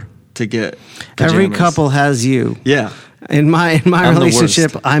drawer to get pajamas. Every couple has you. Yeah. In my I'm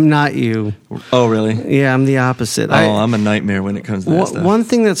relationship, I'm not you. Oh, really? Yeah, I'm the opposite. I'm a nightmare when it comes to that stuff. One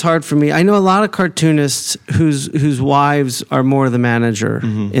thing that's hard for me, I know a lot of cartoonists whose wives are more the manager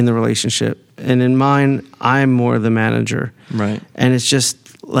in the relationship. And in mine, I'm more the manager. Right. And it's just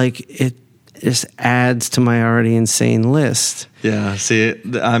it just adds to my already insane list. Yeah, see,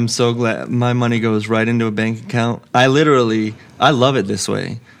 I'm so glad my money goes right into a bank account. I love it this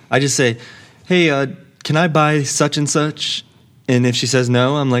way. I just say, hey, can I buy such and such? And if she says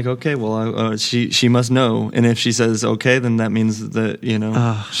no, I'm like, okay, well, she must know. And if she says okay, then that means that,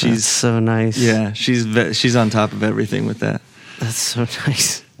 she's that's so nice. Yeah, she's on top of everything with that. That's so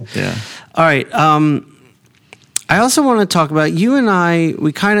nice. Yeah. All right. I also want to talk about you and I.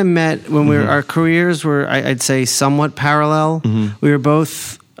 We kind of met when our careers were, I'd say, somewhat parallel. We were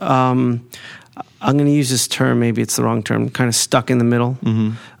both. I'm going to use this term. Maybe it's the wrong term. Kind of stuck in the middle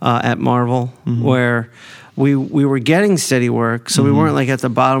at Marvel, where we were getting steady work, so we weren't at the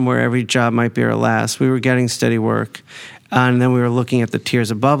bottom where every job might be our last. We were getting steady work, and then we were looking at the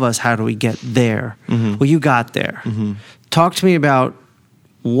tiers above us. How do we get there? Well, you got there. Talk to me about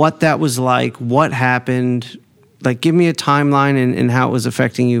what that was like. What happened? Give me a timeline and how it was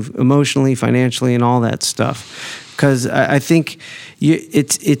affecting you emotionally, financially, and all that stuff. Because I think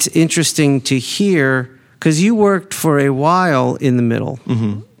it's interesting to hear, because you worked for a while in the middle.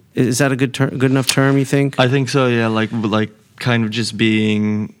 Is that a good enough term, you think? I think so, yeah, like kind of just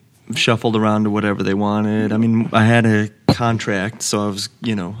being shuffled around to whatever they wanted. I mean, I had a contract, so I was,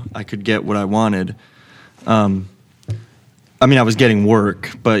 I could get what I wanted. I mean, I was getting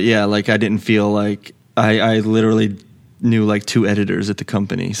work, but yeah, like I didn't feel like I literally knew like 2 editors at the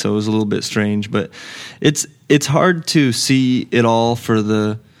company, so it was a little bit strange. But it's hard to see it all for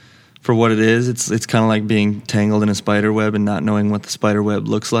what it is. It's kind of like being tangled in a spider web and not knowing what the spider web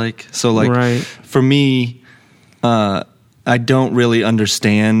looks like. So like right. For me, I don't really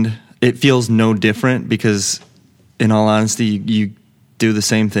understand. It feels no different because, in all honesty, you do the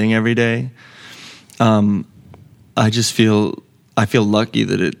same thing every day. I feel lucky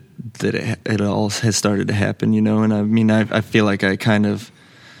that it all has started to happen, And I mean, I feel like I kind of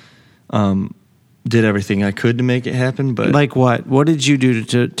did everything I could to make it happen. But like what? What did you do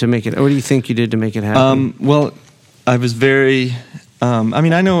to make it? What do you think you did to make it happen? Well, I was very. I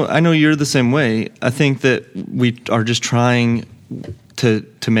mean, I know you're the same way. I think that we are just trying to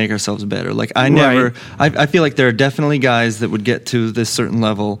make ourselves better. Like Right. I feel like there are definitely guys that would get to this certain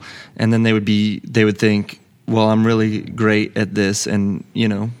level, and then they would think, well, I'm really great at this, and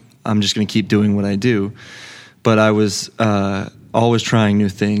I'm just going to keep doing what I do. But I was always trying new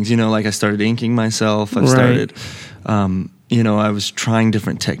things. Like I started inking myself. I started, I was trying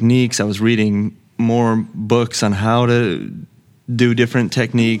different techniques. I was reading more books on how to do different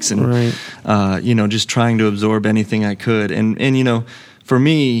techniques, and right. just trying to absorb anything I could. And for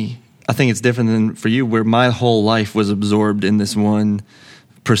me, I think it's different than for you, where my whole life was absorbed in this one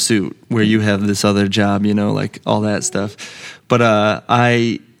pursuit, where you have this other job, like all that stuff. But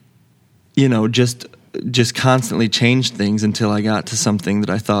I just constantly changed things until I got to something that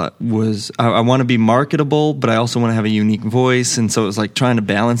I thought was, I want to be marketable, but I also want to have a unique voice. And so it was like trying to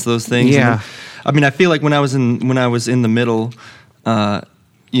balance those things. Yeah. I mean, I feel like when I was in the middle, there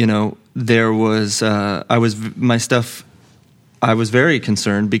was, I was very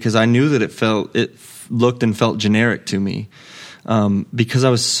concerned because I knew that it looked and felt generic to me. Because I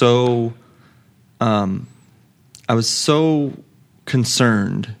was so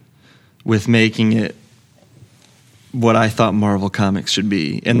concerned with making it what I thought Marvel Comics should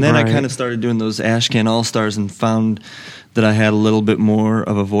be. And then right. I kind of started doing those Ashcan All-Stars and found that I had a little bit more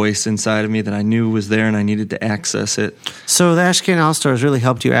of a voice inside of me that I knew was there, and I needed to access it. So the Ashcan All-Stars really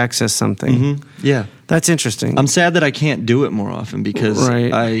helped you access something. Mm-hmm. Yeah. That's interesting. I'm sad that I can't do it more often because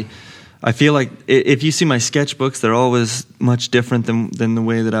right. I feel like if you see my sketchbooks, they're always much different than the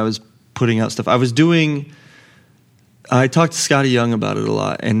way that I was putting out stuff. I talked to Scotty Young about it a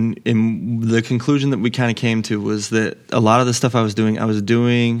lot, and the conclusion that we kind of came to was that a lot of the stuff I was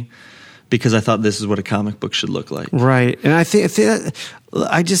doing because I thought this is what a comic book should look like. Right. And I think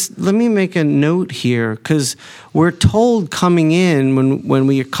let me make a note here, because we're told coming in, when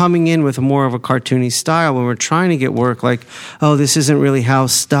we are coming in with more of a cartoony style, when we're trying to get work, like, oh, this isn't really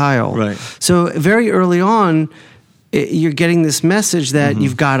House style. Right. So very early on, you're getting this message that mm-hmm.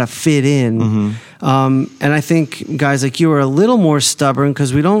 you've got to fit in. Mm-hmm. And I think guys like you are a little more stubborn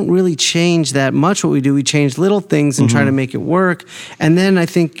because we don't really change that much what we do. We change little things and mm-hmm. try to make it work. And then I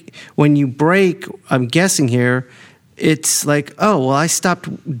think when you break, I'm guessing here, it's like, oh, well, I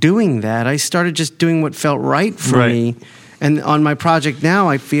stopped doing that. I started just doing what felt right for right. me. And on my project now,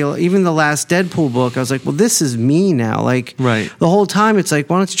 I feel, even the last Deadpool book, I was like, well, this is me now. Like, right. the whole time, it's like,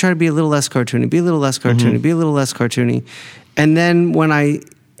 why don't you try to be a little less cartoony, be a little less cartoony, mm-hmm. be a little less cartoony. And then when I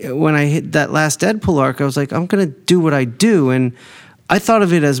hit that last Deadpool arc, I was like, I'm going to do what I do. And I thought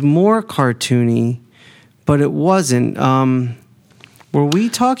of it as more cartoony, but it wasn't. Were we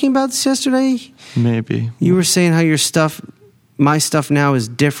talking about this yesterday? Maybe. You were saying how my stuff now is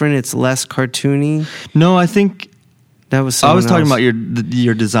different. It's less cartoony. No, I think that was. I was talking else. about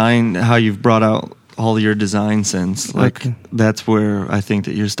your design, how you've brought out all your design sense. Like okay. That's where I think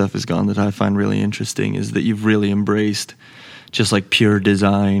that your stuff has gone. That I find really interesting is that you've really embraced just like pure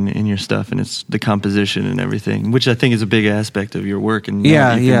design in your stuff, and it's the composition and everything, which I think is a big aspect of your work. And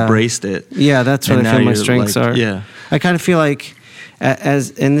now you've embraced it. Yeah, that's what I feel my strengths are. Yeah, I kind of feel like,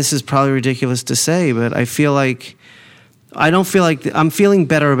 and this is probably ridiculous to say, but I feel like I'm feeling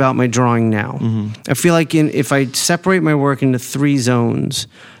better about my drawing now. Mm-hmm. I feel like if I separate my work into 3 zones,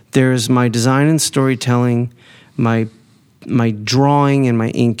 there's my design and storytelling, my drawing and my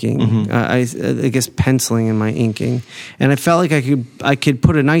inking. Mm-hmm. I guess penciling and my inking. And I felt like I could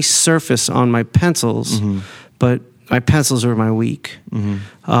put a nice surface on my pencils, mm-hmm. but my pencils are my weak.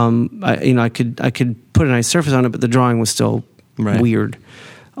 Mm-hmm. I could put a nice surface on it, but the drawing was still right. weird.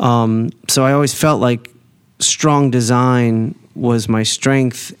 So I always felt like strong design was my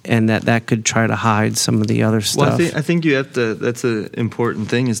strength, and that could try to hide some of the other stuff. Well, I think you have to. That's an important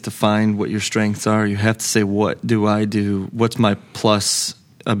thing, is to find what your strengths are. You have to say, what do I do? What's my plus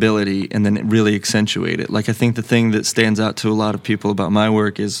ability, and then really accentuate it. Like, I think the thing that stands out to a lot of people about my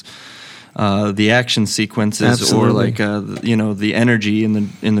work is the action sequences. Absolutely. Or like the energy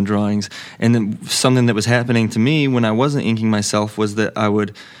in the drawings. And then something that was happening to me when I wasn't inking myself was that I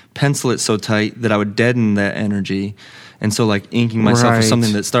would pencil it so tight that I would deaden that energy. And so, like, inking myself was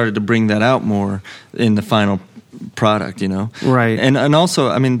something that started to bring that out more in the final product, Right. And also,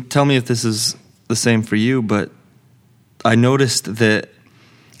 I mean, tell me if this is the same for you, but I noticed that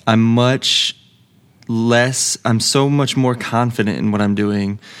I'm so much more confident in what I'm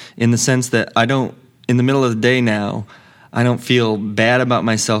doing, in the sense that in the middle of the day now, I don't feel bad about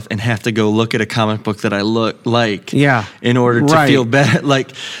myself and have to go look at a comic book that I like in order to feel better.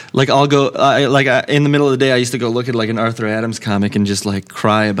 Like I'll go, in the middle of the day, I used to go look at like an Arthur Adams comic and just like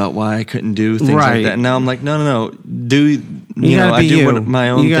cry about why I couldn't do things like that. And now I'm like, no, I do what my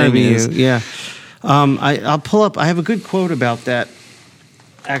own thing is. Yeah. I'll pull up, I have a good quote about that.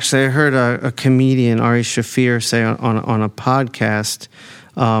 Actually, I heard a comedian, Ari Shafir, say on a podcast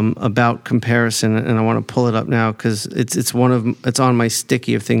about comparison, and I want to pull it up now because it's on my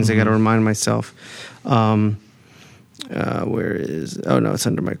sticky of things I got to remind myself. Where is? Oh no, it's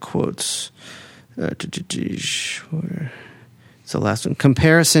under my quotes. It's the last one.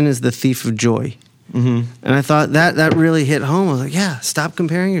 Comparison is the thief of joy. Mm-hmm. And I thought that really hit home. I was like, yeah, stop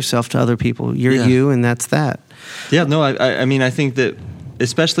comparing yourself to other people. You're you, and that's that. Yeah, no, I mean, I think that,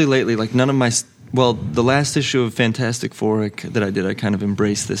 especially lately, like none of my, the last issue of Fantastic Four that I did, I kind of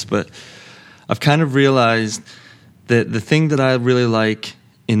embraced this, but I've kind of realized that the thing that I really like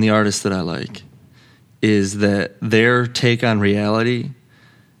in the artists that I like is that their take on reality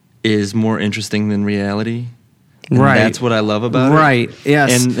is more interesting than reality. And that's what I love about it. Right,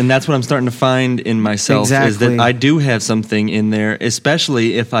 yes. And that's what I'm starting to find in myself, is that I do have something in there,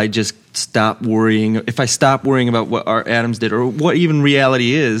 especially if I just stop worrying about what Art Adams did or what even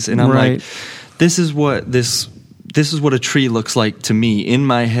reality is. And I'm like, this is what a tree looks like to me in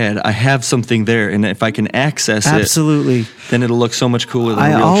my head. I have something there, and if I can access it, then it'll look so much cooler than a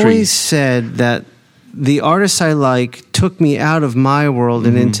real tree. I always said that the artists I like took me out of my world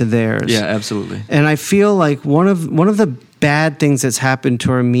and into theirs. Yeah, absolutely. And I feel like one of the bad things that's happened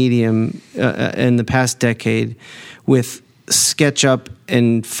to our medium in the past decade with SketchUp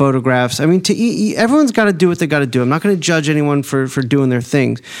and photographs. I mean, everyone's got to do what they got to do. I'm not going to judge anyone for doing their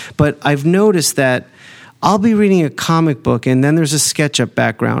things, but I've noticed that I'll be reading a comic book and then there's a SketchUp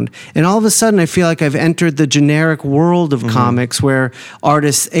background. And all of a sudden I feel like I've entered the generic world of comics where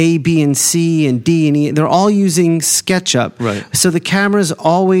artists A, B, and C, and D, and E, they're all using SketchUp. Right. So the camera's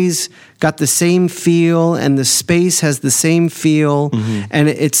always got the same feel and the space has the same feel. And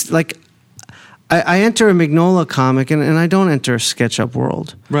it's like, I enter a Mignola comic and I don't enter a SketchUp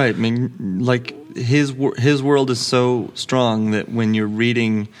world. Right. I mean, like his world is so strong that when you're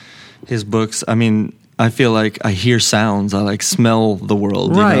reading his books, I mean, I feel like I hear sounds. I like smell the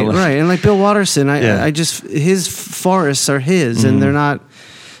world. Right, you know? Right. And like Bill Watterson, I just, his forests are his and they're not.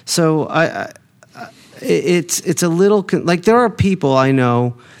 So it's a little, like there are people I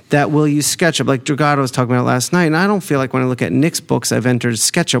know that will use SketchUp, like Dragato was talking about last night, and I don't feel like when I look at Nick's books, I've entered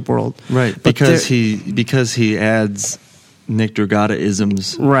SketchUp world. Right, but because he adds Nick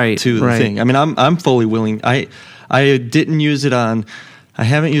Dragato-isms to the thing. I mean, I'm fully willing. I haven't used it on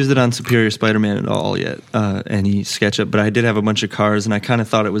Superior Spider-Man at all yet, any SketchUp, but I did have a bunch of cars, and I kind of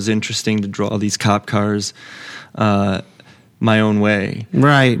thought it was interesting to draw these cop cars my own way.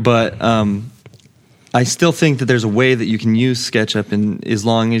 Right. But I still think that there's a way that you can use SketchUp, and as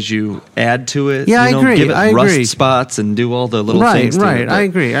long as you add to it, I agree. Give it rust spots and do all the little things to it. I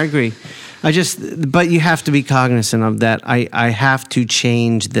agree. But you have to be cognizant of that. I have to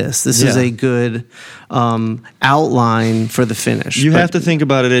change this. This is a good outline for the finish. You have to think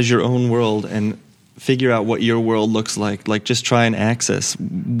about it as your own world and figure out what your world looks like. Like, just try and access,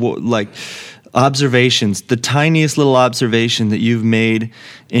 observations, the tiniest little observation that you've made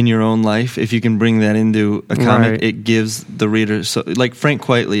in your own life. If you can bring that into a comic, it gives the reader. So, like, Frank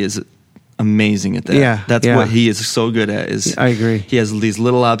Quitely is amazing at that. Yeah, that's what he is so good at. I agree. He has these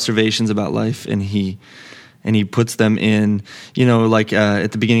little observations about life, and he puts them in. Like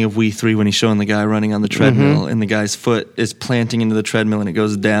at the beginning of We 3, when he's showing the guy running on the treadmill, and the guy's foot is planting into the treadmill, and it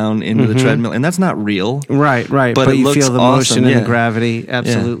goes down into the treadmill, and that's not real. Right. But you feel the motion and the gravity.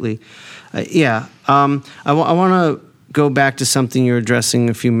 Absolutely. I want to go back to something you were addressing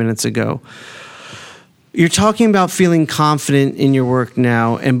a few minutes ago. You're talking about feeling confident in your work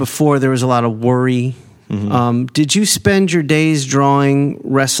now, and before there was a lot of worry Did you spend your days drawing,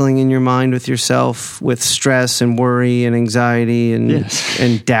 wrestling in your mind with yourself, with stress and worry and anxiety and Yes.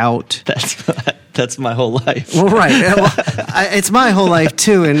 and doubt? That's my whole life. Well, right. Well, it's my whole life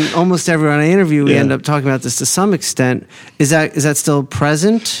too, and almost everyone I interview, we end up talking about this to some extent. Is that still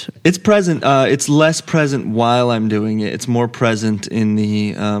present? It's present. It's less present while I'm doing it. It's more present in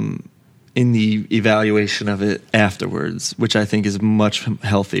the evaluation of it afterwards, which I think is much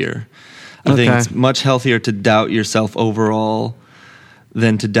healthier. I think it's much healthier to doubt yourself overall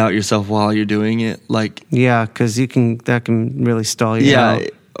than to doubt yourself while you're doing it. Like, yeah, because that can really stall you out.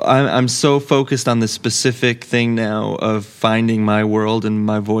 I'm so focused on the specific thing now of finding my world and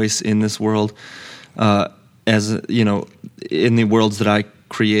my voice in this world, as you know, in the worlds that I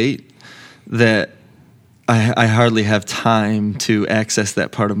create, that I hardly have time to access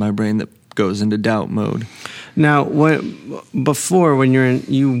that part of my brain that goes into doubt mode. Now, before when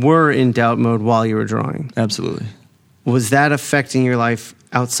you were in doubt mode while you were drawing, Absolutely. was that affecting your life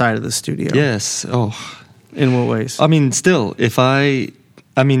outside of the studio? Yes. Oh, in what ways? I mean, still,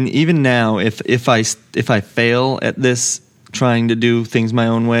 even now, if I fail at this, trying to do things my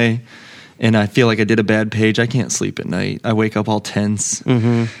own way, and I feel like I did a bad page, I can't sleep at night. I wake up all tense.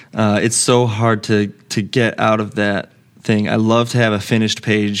 It's so hard to get out of that thing. I love to have a finished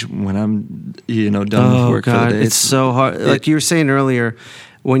page when I'm done with work for the day. It's so hard. Like you were saying earlier,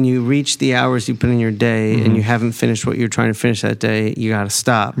 when you reach the hours you put in your day and you haven't finished what you're trying to finish that day, you got to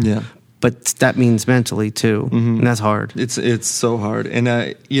stop. Yeah. But that means mentally too, and that's hard. It's so hard, and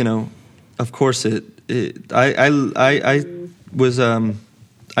of course I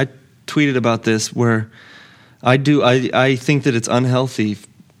tweeted about this where I think that it's unhealthy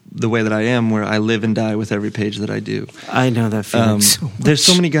the way that I am, where I live and die with every page that I do. I know that feeling so much. There's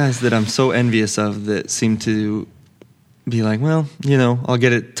so many guys that I'm so envious of that seem to be like, well, I'll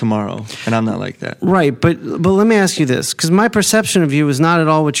get it tomorrow, and I'm not like that. Right, but let me ask you this, because my perception of you is not at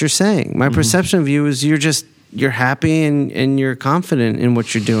all what you're saying. My perception of you is you're happy and you're confident in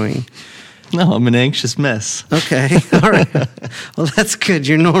what you're doing. No, I'm an anxious mess. Okay, all right. Well, that's good.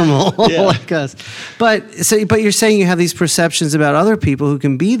 You're normal, like us. But you're saying you have these perceptions about other people who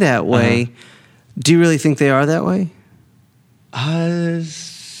can be that way. Do you really think they are that way?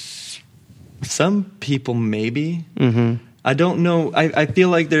 Some people maybe. I don't know. I feel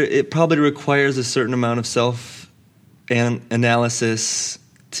like it probably requires a certain amount of self-analysis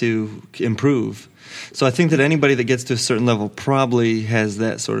to improve. So I think that anybody that gets to a certain level probably has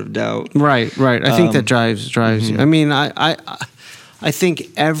that sort of doubt. Right. I think that drives you. I mean, I think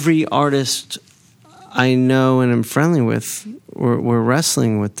every artist I know and am friendly with, we're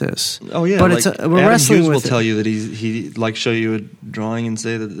wrestling with this. Oh yeah, but like we're Adam wrestling Hughes with will tell you that he like show you a drawing and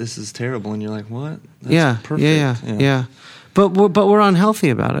say that this is terrible, and you're like, what? That's perfect. Yeah. But we're unhealthy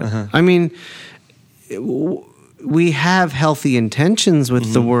about it. I mean, we have healthy intentions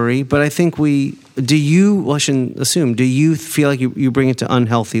with the worry, but I think I shouldn't assume. Do you feel like you bring it to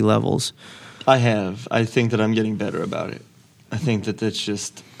unhealthy levels? I have. I think that I'm getting better about it. I think that's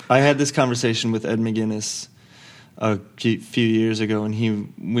just. I had this conversation with Ed McGuinness a few years ago,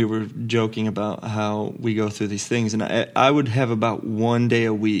 and we were joking about how we go through these things, and I would have about one day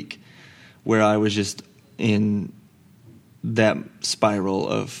a week where I was just in that spiral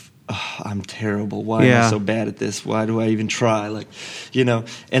of, I'm terrible. Why am I so bad at this? Why do I even try? And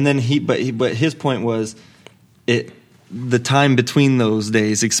then but his point was, the time between those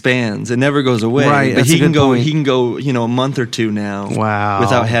days expands. It never goes away. Right, but he can go. He can go. A month or two now. Wow.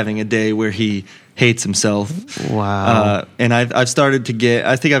 Without having a day where he hates himself. Wow. And I've started to get.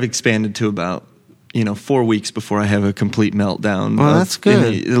 I think I've expanded to about 4 weeks before I have a complete meltdown. Well, that's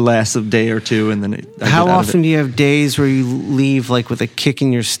good. It lasts a day or two, and then how often do you have days where you leave like with a kick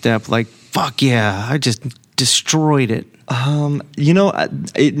in your step, like fuck yeah, I just destroyed it? I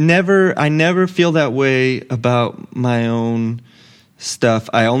never feel that way about my own stuff.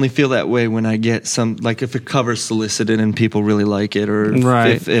 I only feel that way when I get some, like if a cover's solicited and people really like it, or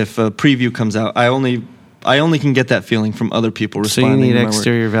if a preview comes out. I only can get that feeling from other people responding. So you need to my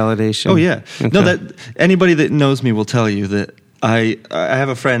exterior work. validation. Oh yeah, okay. No. That anybody that knows me will tell you that I have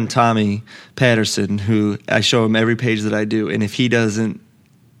a friend, Tommy Patterson, who I show him every page that I do, and if he doesn't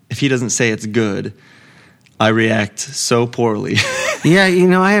say it's good, I react so poorly. Yeah,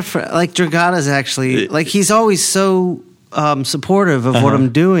 I have like Dragata's actually like he's always so supportive of what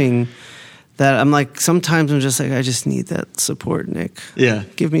I'm doing that I'm like, sometimes I'm just like, I just need that support, Nick. Yeah,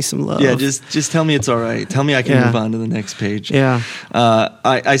 give me some love. Yeah, just tell me it's all right. Tell me I can move on to the next page. Yeah,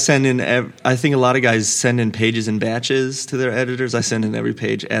 I send in. I think a lot of guys send in pages in batches to their editors. I send in every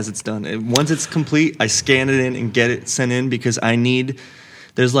page as it's done. And once it's complete, I scan it in and get it sent in because I need.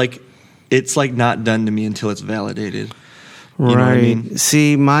 There's like it's like not done to me until it's validated. You right. know what I mean?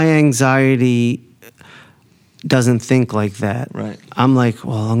 See, my anxiety doesn't think like that. Right. I'm like,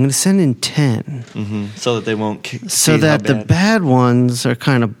 well, I'm going to send in 10. So that they won't So that the bad ones are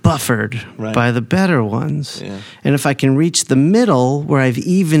kind of buffered by the better ones. Yeah. And if I can reach the middle where I've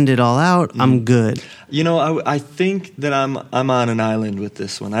evened it all out, I'm good. You know, I think that I'm on an island with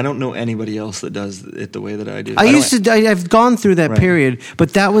this one. I don't know anybody else that does it the way that I do. I've gone through that period,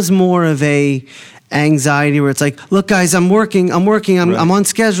 but that was more of a anxiety where it's like, look, guys, I'm working, I'm on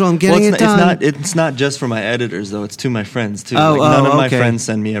schedule, I'm getting it done. It's not just for my editors, though. It's to my friends, too. None of my friends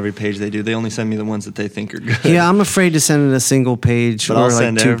send me every page they do. They only send me the ones that they think are good. Yeah, I'm afraid to send it a single page but or I'll like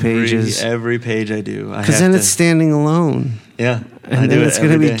send 2 pages. Every page I do. Because then it's standing alone. Yeah. And then it's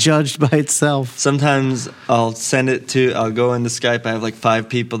going to be judged by itself. Sometimes I'll go into Skype. I have like 5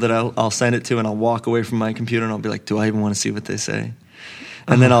 people that I'll send it to, and I'll walk away from my computer and I'll be like, do I even want to see what they say?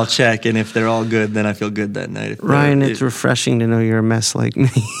 And then I'll check, and if they're all good, then I feel good that night. Ryan, it's refreshing to know you're a mess like me.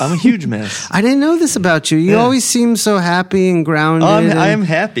 I'm a huge mess. I didn't know this about you. You always seem so happy and grounded. I am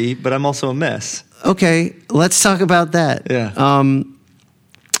happy, but I'm also a mess. Okay, let's talk about that. Yeah.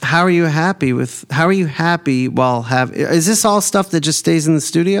 How are you happy while is this all stuff that just stays in the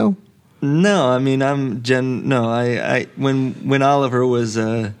studio? No, I mean, when Oliver was,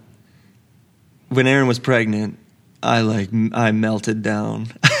 when Erin was pregnant, I melted down.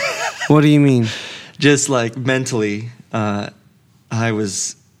 What do you mean? Just like mentally, I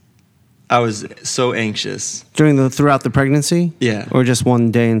was so anxious throughout the pregnancy. Yeah, or just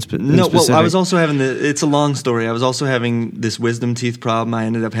one day in specific. No, well, I was also having it's a long story. I was also having this wisdom teeth problem. I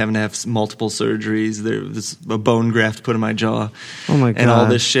ended up having to have multiple surgeries. There was a bone graft put in my jaw. Oh my God! And all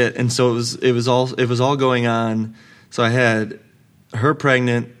this shit. And so it was all going on. So I had her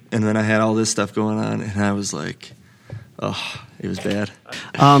pregnant, and then I had all this stuff going on, and I was like, oh, it was bad.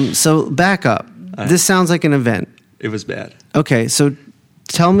 So back up. This sounds like an event. It was bad. Okay, so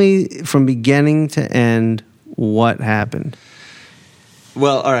tell me from beginning to end what happened.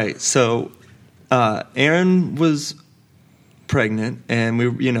 Well, all right. So Erin was pregnant,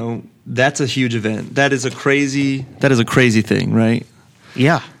 and that's a huge event. That is a crazy thing, right?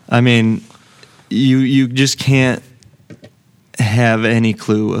 Yeah. I mean, you just can't have any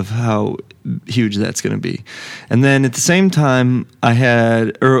clue of how huge that's going to be. And then at the same time, I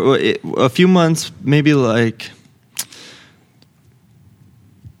had a few months, maybe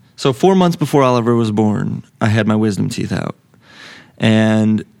so 4 months before Oliver was born, I had my wisdom teeth out.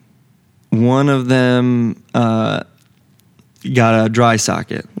 And one of them got a dry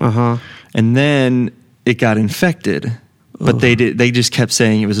socket. Uh-huh. And then it got infected. But they just kept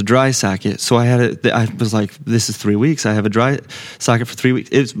saying it was a dry socket. So I was like, this is 3 weeks. I have a dry socket for 3 weeks.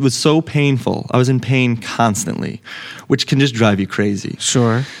 It was so painful. I was in pain constantly, which can just drive you crazy.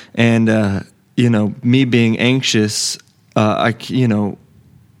 Sure. And, me being anxious,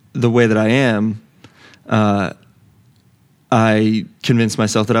 the way that I am, I convinced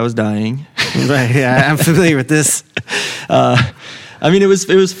myself that I was dying. Right. Yeah, I'm familiar with this.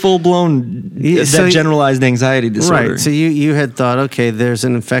 It was full blown generalized anxiety disorder. Right. So you had thought, okay, there's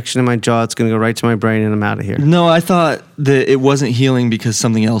an infection in my jaw. It's going to go right to my brain, and I'm out of here. No, I thought that it wasn't healing because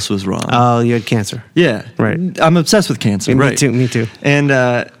something else was wrong. Oh, you had cancer. Yeah. Right. I'm obsessed with cancer. Me right. too. Me too. And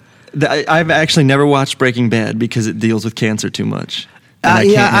I've actually never watched Breaking Bad because it deals with cancer too much.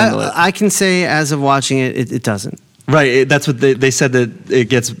 I can say as of watching it doesn't. Right, that's what they said, that it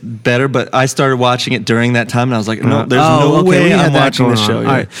gets better, but I started watching it during that time, and I was like, no, there's no way I'm watching this show. All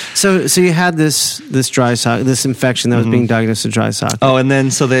right, so you had this dry socket, this infection that was being diagnosed as dry socket. Oh, and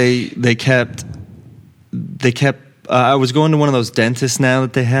then so they kept. I was going to one of those dentists now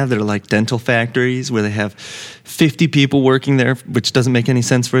that they have. They're like dental factories where they have 50 people working there, which doesn't make any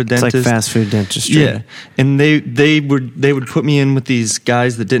sense for a dentist. It's like fast food dentistry. Yeah, and they would put me in with these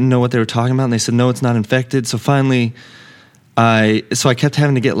guys that didn't know what they were talking about, and they said, no, it's not infected. So finally, I kept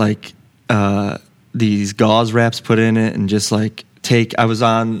having to get like these gauze wraps put in it, and just like I was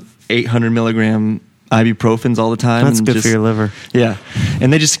on 800 milligram ibuprofens all the time. That's good for your liver. Yeah.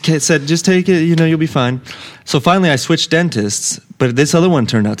 And they just said, just take it, you'll be fine. So finally I switched dentists, but this other one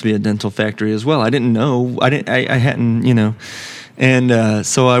turned out to be a dental factory as well. I didn't know. I hadn't, And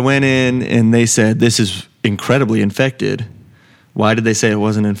so I went in and they said, this is incredibly infected. Why did they say it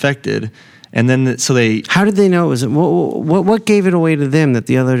wasn't infected? And then how did they know it was? What gave it away to them that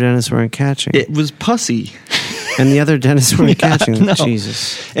the other dentists weren't catching? It was pussy. And the other dentists weren't catching it. No.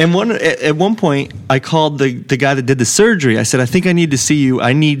 Jesus. And at one point, I called the guy that did the surgery. I said, I think I need to see you.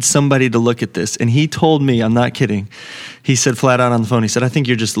 I need somebody to look at this. And he told me, I'm not kidding. He said flat out on the phone, he said, I think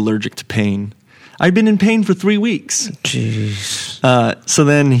you're just allergic to pain. I'd been in pain for 3 weeks. Jeez. So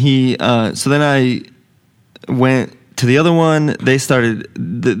then I went to the other one. They started.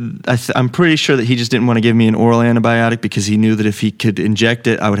 I'm pretty sure that he just didn't want to give me an oral antibiotic because he knew that if he could inject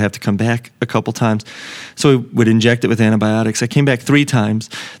it, I would have to come back a couple times. So he would inject it with antibiotics. I came back 3 times.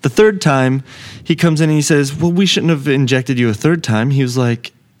 The third time, he comes in and he says, "Well, we shouldn't have injected you a third time." He was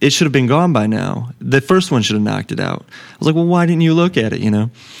like, "It should have been gone by now. The first one should have knocked it out." I was like, "Well, why didn't you look at it?"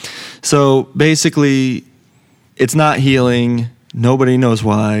 So basically, it's not healing. Nobody knows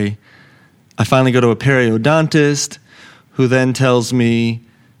why. I finally go to a periodontist, who then tells me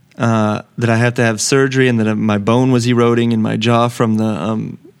that I have to have surgery and that my bone was eroding in my jaw from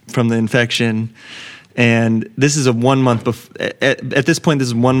the infection. And this is a 1 month at this point. This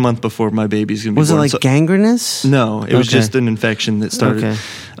is 1 month before my baby's going to be born. Was it like gangrenous? No, it was just an infection that started.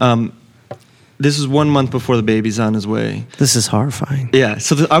 Okay. This is 1 month before the baby's on his way. This is horrifying. Yeah,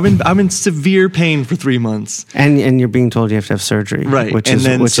 so I'm in severe pain for 3 months, and you're being told you have to have surgery, right? Which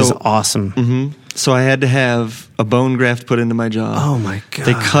is awesome. Mm-hmm. So I had to have a bone graft put into my jaw. Oh my god!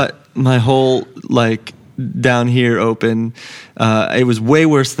 They cut my whole down here open. It was way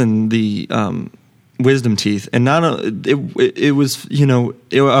worse than the wisdom teeth, and it was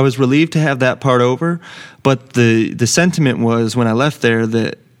I was relieved to have that part over, but the sentiment was when I left there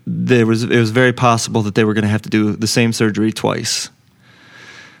that it was very possible that they were going to have to do the same surgery twice.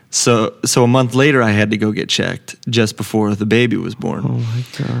 So a month later, I had to go get checked just before the baby was born. Oh my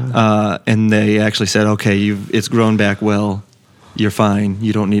god! And they actually said, "Okay, it's grown back well. You're fine.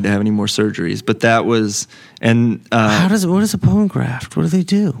 You don't need to have any more surgeries." But that was what is a bone graft? What do they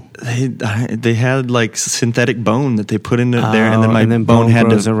do? They had synthetic bone that they put into there, and then my bone had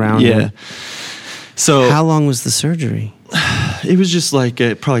grows to around. Yeah. It. So how long was the surgery? It was just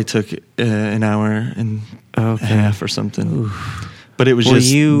it probably took an hour and a half or something. Oof. But it was Were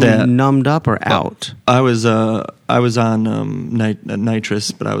just you that numbed up or out? I was on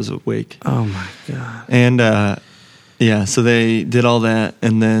nitrous, but I was awake. Oh my god! And so they did all that,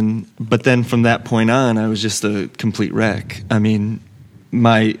 but then from that point on, I was just a complete wreck. I mean,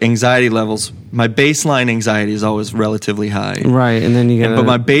 my anxiety levels, my baseline anxiety is always relatively high, right? And then but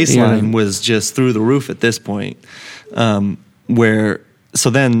my baseline was just through the roof at this point.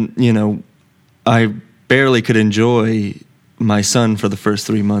 I barely could enjoy my son for the first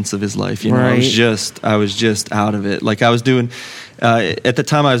 3 months of his life. Right. I was just out of it. I was doing, at the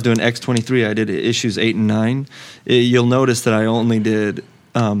time I was doing X23, I did issues 8 and 9. You'll notice that I only did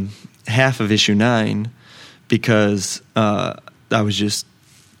half of issue 9 because I was just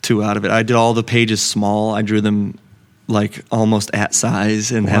too out of it. I did all the pages small. I drew them almost at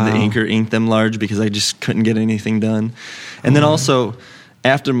size and had the inker ink them large because I just couldn't get anything done. And then also,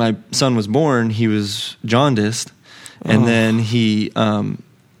 after my son was born, he was jaundiced. And then when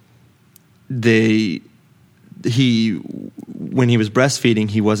he was breastfeeding,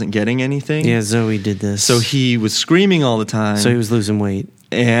 he wasn't getting anything. Yeah, Zoe did this. So he was screaming all the time. So he was losing weight.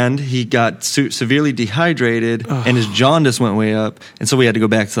 And he got severely dehydrated, and his jaundice went way up. And so we had to go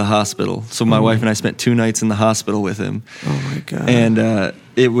back to the hospital. So my wife and I spent 2 nights in the hospital with him. Oh, my God. And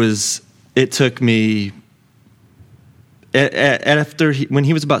it took me, when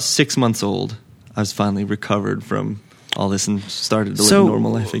he was about 6 months old, I was finally recovered from all this and started to live a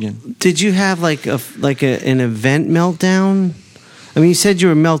normal life again. Did you have an event meltdown? I mean, you said you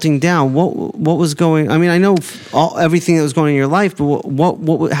were melting down. What was going? I mean, I know everything that was going on in your life, but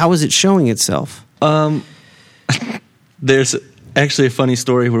how was it showing itself? There's actually a funny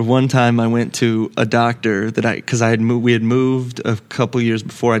story where one time I went to a doctor because we had moved a couple years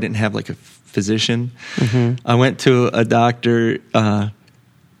before. I didn't have a physician. Mm-hmm. I went to a doctor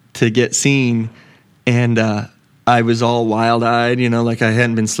to get seen, and I was all wild-eyed, I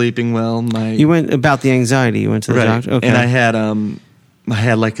hadn't been sleeping well. You went about the anxiety. You went to the doctor, okay. And I had a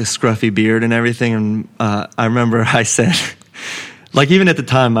scruffy beard and everything, and I remember I said, even at the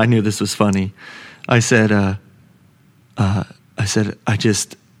time, I knew this was funny. I said, I'm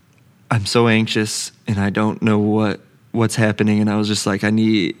so anxious, and I don't know what's happening, and I was just I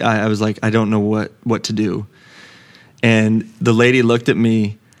don't know what to do. And the lady looked at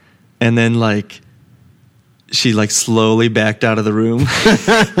me, and then she slowly backed out of the room.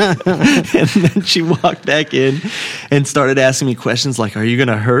 And then she walked back in and started asking me questions are you going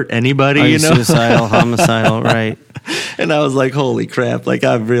to hurt anybody? Are you suicidal, homicidal, right? And I was like, holy crap,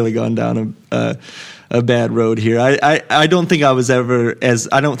 I've really gone down a bad road here. I don't think I was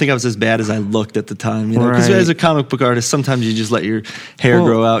as bad as I looked at the time, because as a comic book artist, sometimes you just let your hair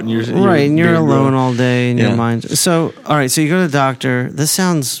grow out and you're alone all day in your mind. So, all right, so you go to the doctor. This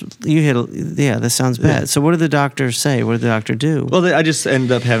sounds bad. So what did the doctor say? What did the doctor do? Well, I just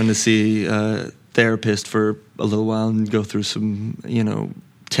ended up having to see therapist for a little while and go through some,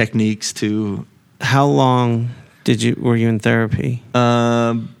 techniques to. How long were you in therapy?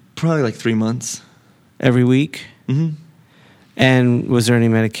 Probably like 3 months. Every week? Mm-hmm. And was there any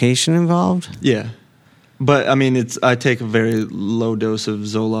medication involved? Yeah. But, I mean, I take a very low dose of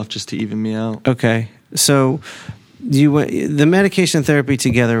Zoloft just to even me out. Okay. So the medication and therapy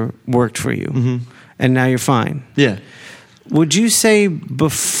together worked for you, mm-hmm. and now you're fine. Yeah. Would you say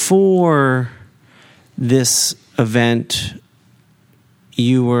before this event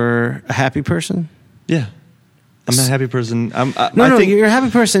you were a happy person? Yeah. I'm a happy person. No, you're a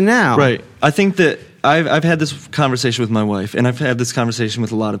happy person now. Right. I think that I've had this conversation with my wife, and I've had this conversation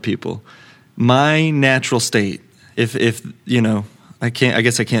with a lot of people. My natural state, if I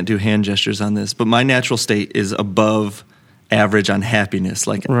guess I can't do hand gestures on this, but my natural state is above average on happiness.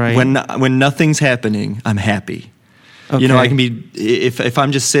 Like right. when nothing's happening, I'm happy. Okay. I can be if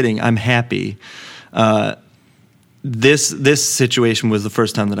I'm just sitting, I'm happy. This situation was the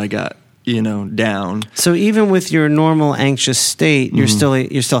first time that I got down. So even with your normal anxious state, you're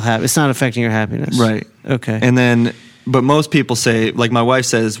still happy. It's not affecting your happiness, right? Okay. And then, but most people say, like my wife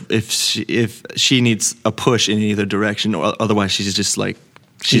says, if she needs a push in either direction, or otherwise she's just like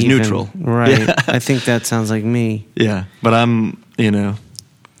she's even, neutral, right? Yeah. I think that sounds like me. Yeah, but I'm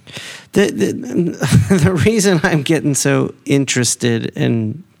The reason I'm getting so interested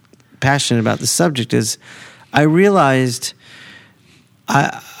and passionate about the subject is I realized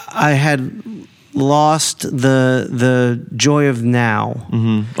I had lost the joy of now.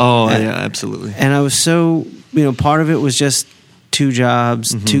 Mm-hmm. Oh, yeah, absolutely. And I was so, part of it was just 2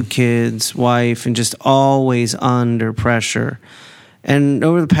 jobs, mm-hmm. 2 kids, wife, and just always under pressure. And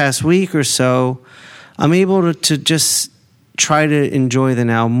over the past week or so, I'm able to just try to enjoy the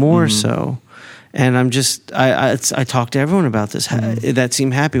now more mm-hmm. so. And I'm just, I talk to everyone about this mm-hmm. that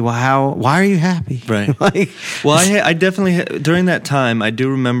seem happy. Well, why are you happy? Right. Well, I definitely, during that time, I do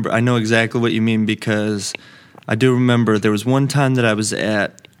remember, I know exactly what you mean, because I do remember there was one time that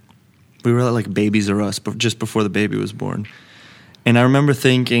we were at like Babies R Us, but just before the baby was born. And I remember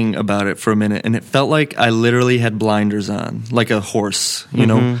thinking about it for a minute, and it felt like I literally had blinders on, like a horse,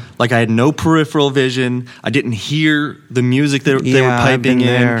 mm-hmm. Like I had no peripheral vision. I didn't hear the music they were piping in.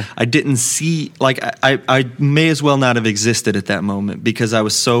 There. I didn't see, like I may as well not have existed at that moment because I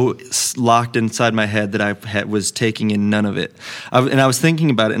was so locked inside my head that I was taking in none of it. And I was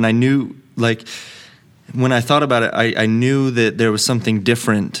thinking about it, and I knew, like, when I thought about it, I knew that there was something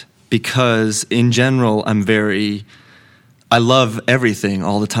different because in general, I love everything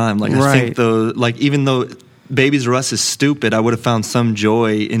all the time. Like right. I think even though Babies R Us is stupid, I would have found some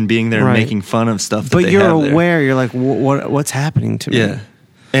joy in being there right. and making fun of stuff. But you're aware. There. You're like, what's happening to me? Yeah,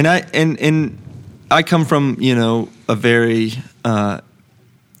 and I come from a very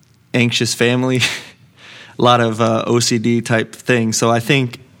anxious family, a lot of OCD type things. So I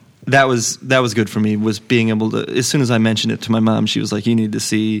think that was good for me, was being able to. As soon as I mentioned it to my mom, she was like, "You need to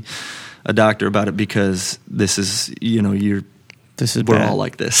see a doctor about it because this is we're bad. all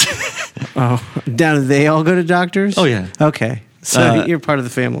like this." Oh, do they all go to doctors? Oh yeah. Okay, so you're part of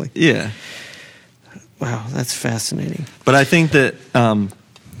the family. Yeah. Wow, that's fascinating. But I think that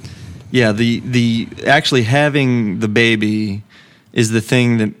the actually having the baby is the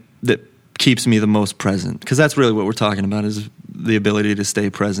thing that keeps me the most present, because that's really what we're talking about, is the ability to stay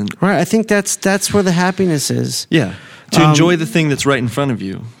present. Right. I think that's where the happiness is. Yeah. To enjoy the thing that's right in front of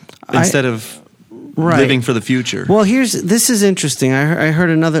you instead of living for the future. Well, this is interesting. I heard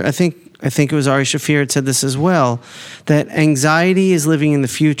another. I think it was Ari Shafir had said this as well. That anxiety is living in the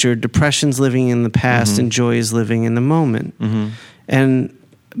future, depression's living in the past, mm-hmm. and joy is living in the moment. Mm-hmm. And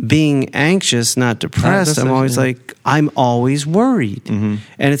being anxious, not depressed, I'm always like, I'm always worried. Mm-hmm.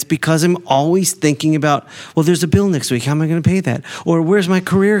 And it's because I'm always thinking about, well, there's a bill next week. How am I going to pay that? Or where's my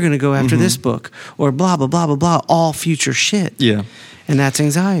career going to go after mm-hmm. this book? Or blah, blah, blah, blah, blah. All future shit. Yeah. And that's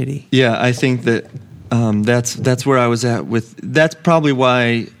anxiety. Yeah, I think that that's where I was at with. That's probably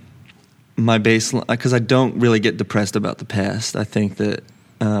why my baseline, because I don't really get depressed about the past. I think that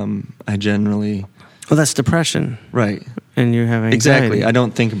I generally. Well, that's depression, right? And you have anxiety. Exactly. I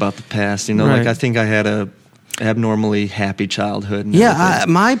don't think about the past. Right. Like I think I had a abnormally happy childhood. And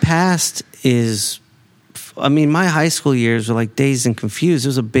my past is. I mean, my high school years were like dazed and confused. It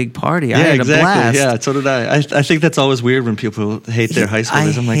was a big party. Yeah, I had exactly. a blast. Yeah, so did I. I think that's always weird when people hate their high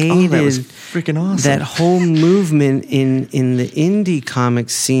schoolers. I'm like, oh, that was freaking awesome. That whole movement in the indie comic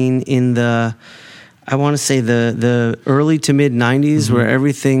scene in the, I want to say the early to mid 90s, mm-hmm. where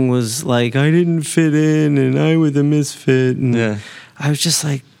everything was like, I didn't fit in and I was a misfit. And I was just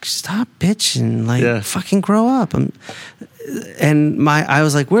like, stop bitching. Like, fucking grow up. and I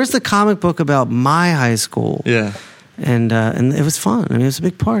was like, where's the comic book about my high school? Yeah. And it was fun. I mean, it was a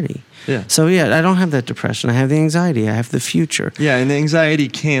big party. Yeah. So yeah, I don't have that depression. I have the anxiety. I have the future. Yeah, and the anxiety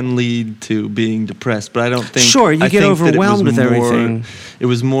can lead to being depressed, but I don't think... Sure, you get overwhelmed with everything. It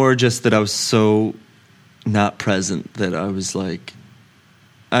was more just that I was so not present that I was like...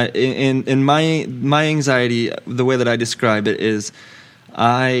 In my anxiety, the way that I describe it is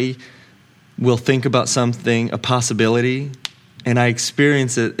I will think about something, a possibility, and I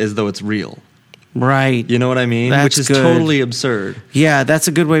experience it as though it's real. Right. You know what I mean? That's Which is good. totally absurd. Yeah, that's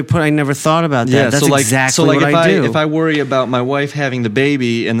a good way to put it. I never thought about that. Yeah, That's exactly what I do. If I worry about my wife having the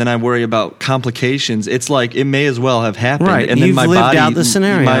baby and then I worry about complications, it's like it may as well have happened. Right. And then You've my lived body, out the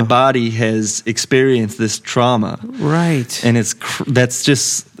scenario. My body has experienced this trauma. Right. And that's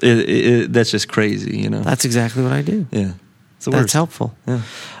just crazy, you know. That's exactly what I do. Yeah. It's the That's worst. helpful. Yeah.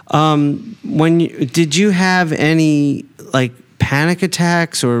 Did you have any like panic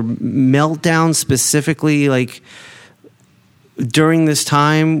attacks or meltdowns specifically like during this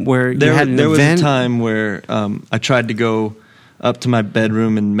time where you had an event? event? Was a time where I tried to go up to my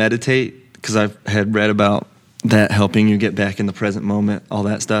bedroom and meditate because I had read about that helping you get back in the present moment, all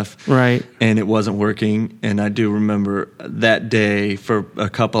that stuff. Right. And it wasn't working. And I do remember that day for a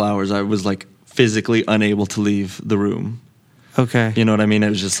couple hours I was like physically unable to leave the room. Okay. You know what I mean? It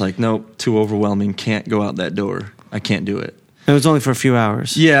was just like, nope, too overwhelming. Can't go out that door. I can't do it. It was only for a few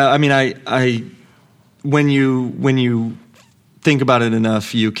hours. Yeah, I mean, I when you think about it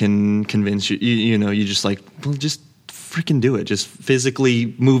enough, you can convince you know, you just like, well, just freaking do it. Just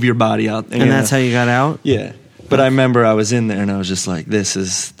physically move your body out. And that's how you got out? Yeah. But I remember I was in there and I was just like, this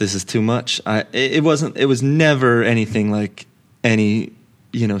is too much. It was never anything like any,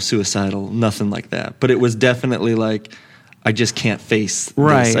 you know, suicidal, nothing like that. But it was definitely like, I just can't face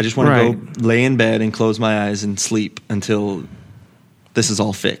this. I just want to go lay in bed and close my eyes and sleep until this is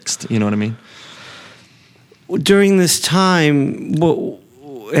all fixed. You know what I mean? During this time,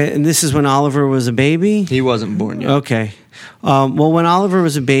 and this is when Oliver was a baby? He wasn't born yet. Okay. Well, when Oliver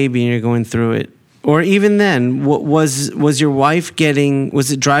was a baby and you're going through it, or even then, was your wife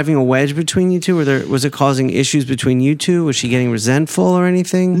was it driving a wedge between you two? Was it causing issues between you two? Was she getting resentful or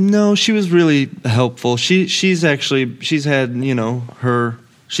anything? No, she was really helpful. She's had, you know,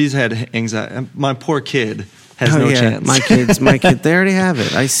 she's had anxiety. My poor kid has no chance. My kids, they already have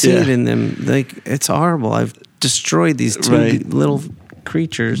it. I see it in them. Like, it's horrible. I've destroyed these two little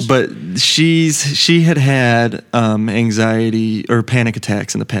creatures. But she had anxiety or panic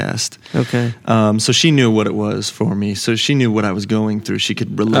attacks in the past. Okay. So she knew what it was for me. So she knew what I was going through. She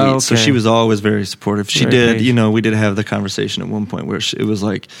could relate. Oh, okay. So she was always very supportive. She Very did, patient. you know, we did have the conversation at one point where it was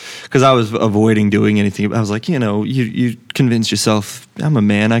like, because I was avoiding doing anything. I was like, you know, you convince yourself, I'm a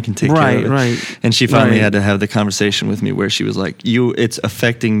man, I can take care of it. Right. And she finally had to have the conversation with me where she was like, it's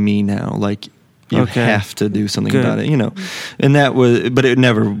affecting me now. Like, you have to do something about it, you know. And that was, but it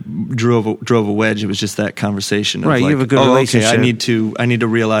never drove a wedge. It was just that conversation. Of Right, like, you have a good relationship. Okay, I need to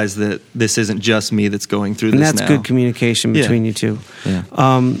realize that this isn't just me that's going through And this that's now. good communication between you two. Yeah.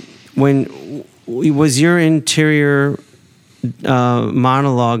 When was your interior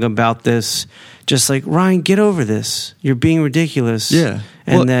monologue about this just like, Ryan, get over this. You're being ridiculous. Yeah.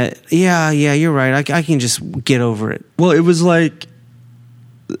 And you're right. I can just get over it. Well, it was like,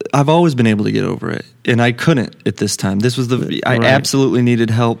 I've always been able to get over it, and I couldn't at this time. This was I absolutely needed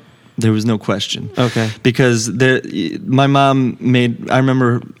help. There was no question. Okay. Because my mom I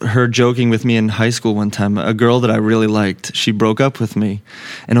remember her joking with me in high school one time. A girl that I really liked, she broke up with me,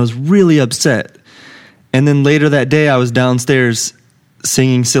 and I was really upset. And then later that day, I was downstairs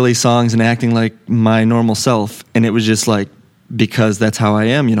singing silly songs and acting like my normal self, and it was just like, because that's how I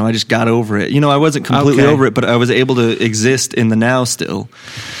am, you know, I just got over it. You know, I wasn't completely over it, but I was able to exist in the now still.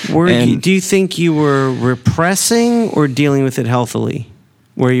 Do you think you were repressing or dealing with it healthily?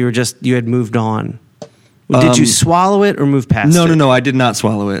 Where you had moved on? Did you swallow it or move past it? No, I did not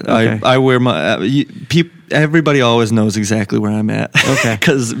swallow it. Okay. I wear my, everybody always knows exactly where I'm at. Okay.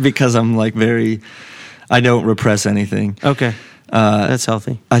 because I'm like I don't repress anything. Okay. That's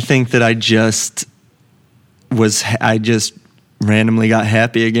healthy. I think that I just randomly got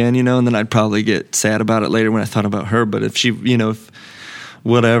happy again, you know, and then I'd probably get sad about it later when I thought about her. But if she, you know,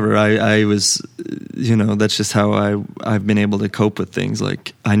 whatever, I was, you know, that's just how I've been able to cope with things.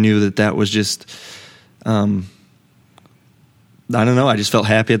 Like, I knew that was just, I don't know, I just felt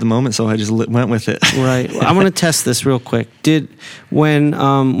happy at the moment, so I just went with it. Right. Well, I want to test this real quick.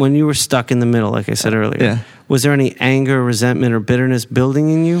 When you were stuck in the middle, like I said earlier, was there any anger, resentment, or bitterness building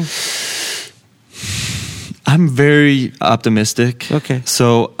in you? I'm very optimistic. Okay.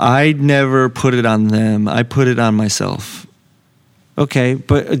 So I never put it on them. I put it on myself. Okay,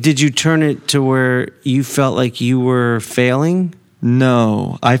 but did you turn it to where you felt like you were failing?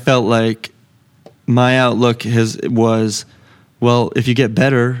 No, I felt like my outlook was, well, if you get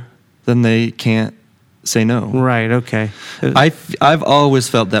better, then they can't say no. Right. Okay. I've always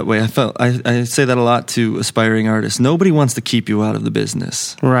felt that way. I say that a lot to aspiring artists. Nobody wants to keep you out of the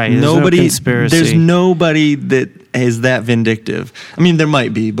business. Right. There's Nobody. no conspiracy. There's nobody that is that vindictive. I mean, there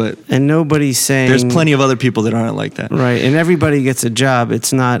might be, but and nobody's saying there's plenty of other people that aren't like that. Right. And everybody gets a job.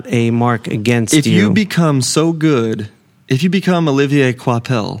 It's not a mark against If you. you become so good, if you become Olivier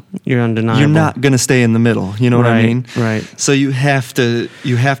Coipel, you're undeniable. you're not going to stay in the middle. You know what I mean? Right. So you have to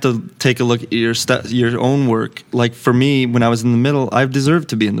take a look at your own work. Like for me, when I was in the middle, I've deserved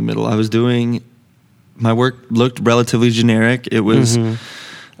to be in the middle. I was doing my work looked relatively generic. It was,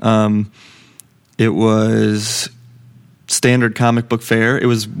 it was standard comic book fare. It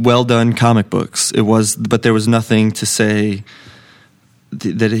was well done comic books. It was, but there was nothing to say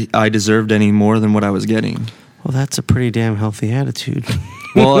that I deserved any more than what I was getting. Well, that's a pretty damn healthy attitude.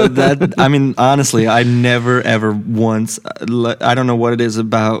 Well, I mean, honestly, I never ever once. I don't know what it is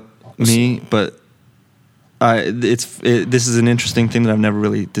about me, but this is an interesting thing that I've never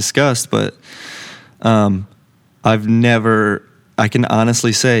really discussed. But I've never. I can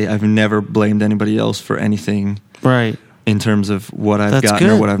honestly say I've never blamed anybody else for anything. Right. In terms of what I've That's gotten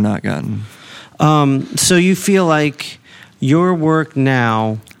good. or what I've not gotten. So you feel like your work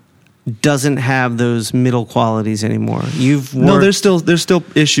now doesn't have those middle qualities anymore. No, there's still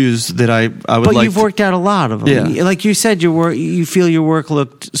issues that I would like. But you've worked out a lot of them. Yeah. Like you said, you feel your work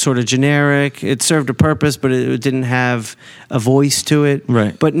looked sort of generic. It served a purpose, but it didn't have a voice to it.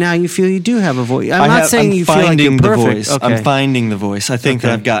 Right. But now you feel you do have a voice. I'm not saying you feel like you're the perfect. voice. Okay. I'm finding the voice. I think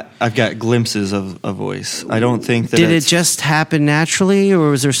that I've got glimpses of a voice. I don't think that Did it just happen naturally,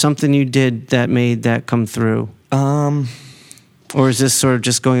 or was there something you did that made that come through? Or is this sort of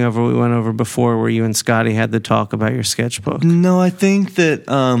just going over what we went over before, where you and Scotty had the talk about your sketchbook? No, I think that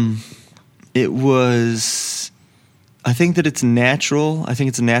it was. I think that it's natural. I think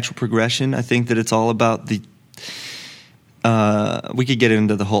it's a natural progression. I think that it's all about the. We could get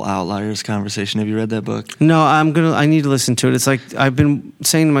into the whole Outliers conversation. Have you read that book? No, I need to listen to it. It's like I've been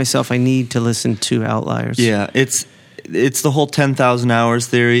saying to myself, I need to listen to Outliers. Yeah, it's the whole 10,000 hours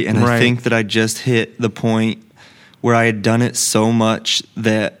theory, and I think that I just hit the point where I had done it so much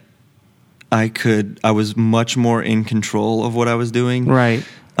that I was much more in control of what I was doing. Right.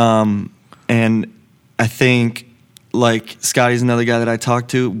 And I think, like, Scotty's another guy that I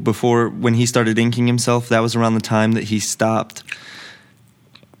talked to before when he started inking himself. That was around the time that he stopped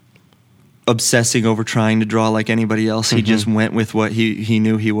obsessing over trying to draw like anybody else. Mm-hmm. He just went with what he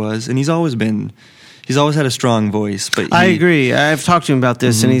knew he was. And he's always had a strong voice. But I agree. I've talked to him about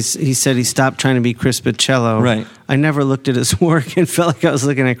this, and he said he stopped trying to be Chris Bichello. Right. I never looked at his work and felt like I was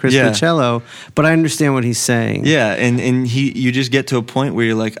looking at Chris Bichello, but I understand what he's saying. Yeah, and you just get to a point where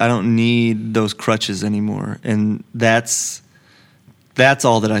you're like, I don't need those crutches anymore, and that's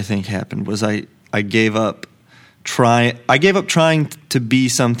all that I think happened. Was I gave up trying to be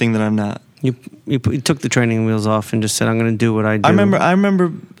something that I'm not. You took the training wheels off and just said, I'm going to do what I do. I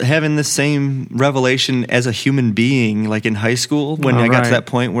remember having the same revelation as a human being, like in high school, when I got to that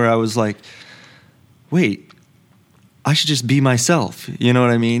point where I was like, wait, I should just be myself. You know what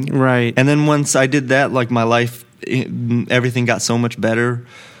I mean? Right. And then once I did that, like my life, everything got so much better.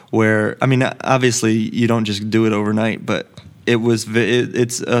 Where, I mean, obviously you don't just do it overnight, but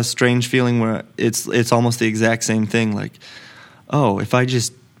it's a strange feeling where it's almost the exact same thing. Like, oh, if I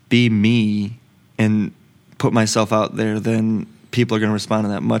just be me and put myself out there, then people are going to respond to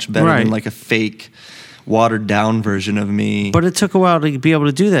that much better than like a fake, watered down version of me. But it took a while to be able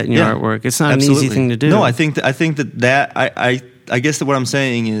to do that in your artwork. It's not an easy thing to do. No, I think that I guess that what I'm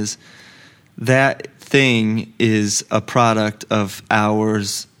saying is that thing is a product of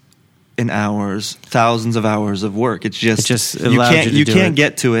hours and hours, thousands of hours of work. It's just you can't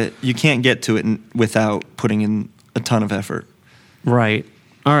get to it. You can't get to it without putting in a ton of effort. Right.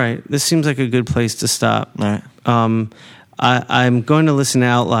 All right. This seems like a good place to stop. All right. I'm going to listen to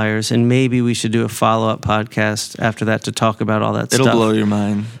Outliers, and maybe we should do a follow-up podcast after that to talk about all that stuff. It'll blow your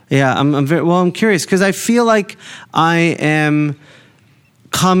mind. Yeah, I'm curious because I feel like I am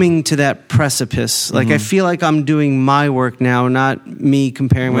coming to that precipice. Like I feel like I'm doing my work now, not me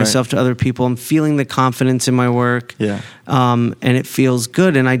comparing myself to other people. I'm feeling the confidence in my work. Yeah. And it feels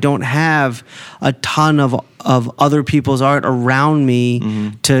good. And I don't have a ton of other people's art around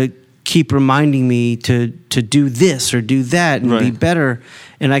me to keep reminding me to do this or do that and be better.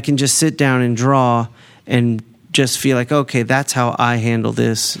 And I can just sit down and draw and just feel like, okay, that's how I handle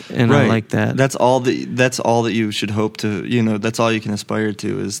this, and I like that. That's all that you should hope to. That's all you can aspire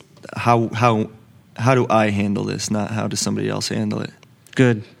to is how do I handle this, not how does somebody else handle it.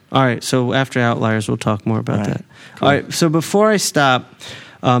 Good. All right. So after Outliers, we'll talk more about that. Cool. All right. So before I stop,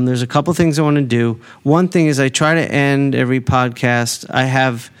 there's a couple things I want to do. One thing is I try to end every podcast. I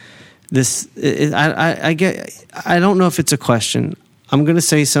have this. I don't know if it's a question. I'm going to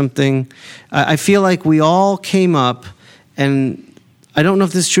say something. I feel like we all came up, and I don't know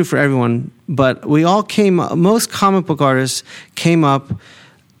if this is true for everyone, but we all most comic book artists came up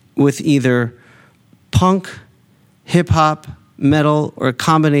with either punk, hip hop, metal, or a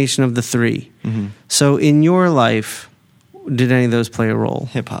combination of the three. Mm-hmm. So in your life, did any of those play a role?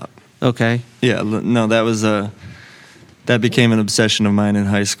 Hip hop. Okay. Yeah, no, that became an obsession of mine in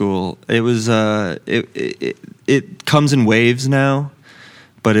high school. It was it comes in waves now,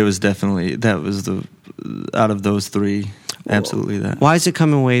 but it was definitely out of those three, absolutely that. Why does it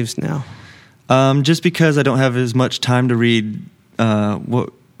come in waves now? Just because I don't have as much time to read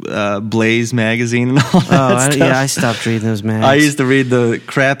Blaze magazine and all that stuff. Yeah, I stopped reading those mags. I used to read the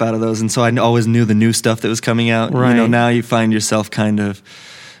crap out of those, and so I always knew the new stuff that was coming out. Right. Now you find yourself kind of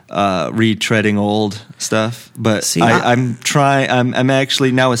retreading old stuff. But See, I'm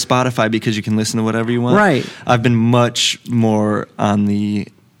actually now with Spotify, because you can listen to whatever you want. Right. I've been much more on the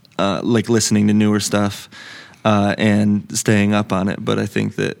listening to newer stuff and staying up on it. But I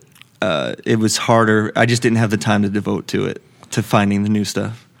think that it was harder. I just didn't have the time to devote to finding the new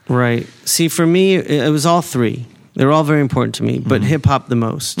stuff. Right. See, for me, it was all three. They're all very important to me, but hip hop the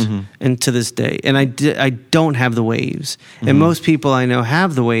most, and to this day. And I don't have the waves, and most people I know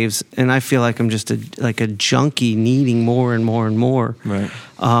have the waves, and I feel like I'm just a junkie needing more and more and more. Right.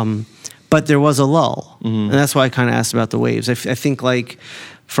 But there was a lull, and that's why I kind of asked about the waves. I think like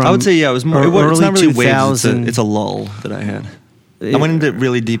from I would say it was more. Early It's not really 2000, waves. It's a lull that I had. I went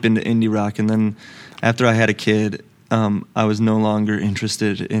really deep into indie rock, and then after I had a kid, I was no longer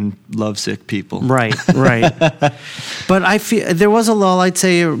interested in lovesick people. Right. But I feel there was a lull, I'd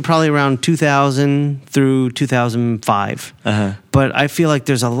say probably around 2000 through 2005. Uh-huh. But I feel like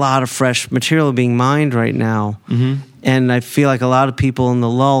there's a lot of fresh material being mined right now. Mm-hmm. And I feel like a lot of people in the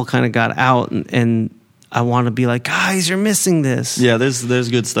lull kind of got out, and I want to be like, guys, you're missing this. Yeah, there's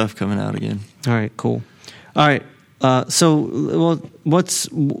good stuff coming out again. All right, cool. All right. What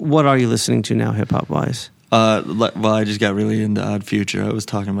are you listening to now, hip hop wise? I just got really into Odd Future. I was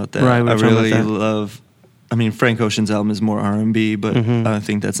talking about that. Right, I really love. I mean, Frank Ocean's album is more R&B, but I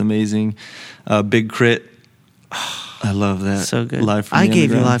think that's amazing. Big Crit, I love that. So good. Live from I the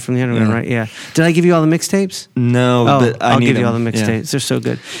gave you Underground. Live from the Underground, right? Yeah. Did I give you all the mixtapes? No, but I'll give you all the them. mixtapes. Yeah. They're so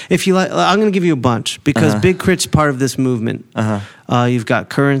good. If you like, I'm going to give you a bunch because Big Crit's part of this movement. You've got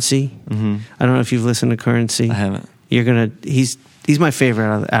Currency. I don't know if you've listened to Currency. I haven't. You're gonna. He's my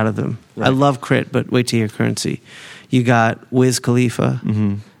favorite out of them. Right. I love Crit, but wait till you hear Currency. You got Wiz Khalifa,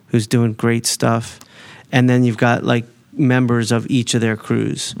 who's doing great stuff, and then you've got like members of each of their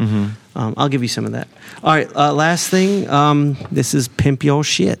crews. I'll give you some of that. All right, last thing. This is Pimp Your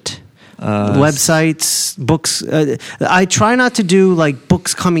Shit. Websites, books. I try not to do like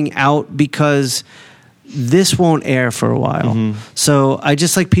books coming out because this won't air for a while. So I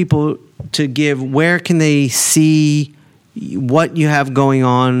just like people to give, where can they see what you have going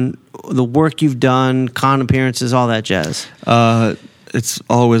on, the work you've done, con appearances, all that jazz? It's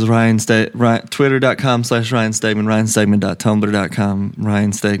always Twitter.com/Ryan Stegman, RyanStegman.tumblr.com,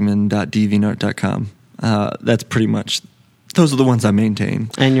 RyanStegman.deviantart.com. That's pretty much, those are the ones I maintain.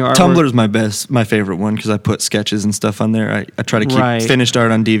 And your Tumblr is my favorite one because I put sketches and stuff on there. I try to keep finished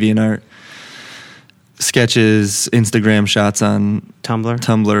art on DeviantArt, sketches, Instagram shots on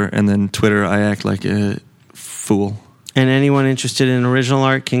Tumblr, and then Twitter I act like a fool. And anyone interested in original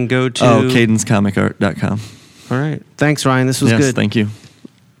art can go to CadenceComicArt.com. All right. Thanks, Ryan. This was good. Yes, thank you.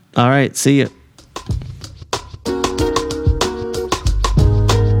 All right. See you.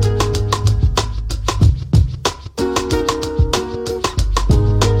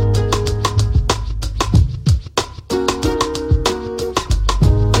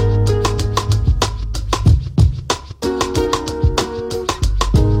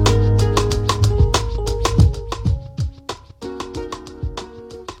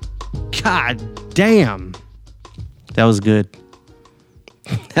 God damn. That was good.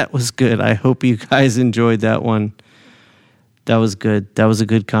 That was good. I hope you guys enjoyed that one. That was good. That was a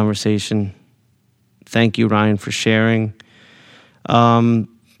good conversation. Thank you, Ryan, for sharing. I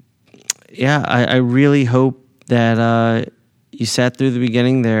really hope that you sat through the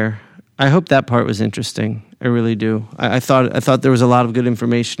beginning there. I hope that part was interesting. I really do. I thought there was a lot of good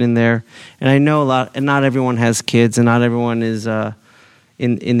information in there, and I know a lot. And not everyone has kids, and not everyone is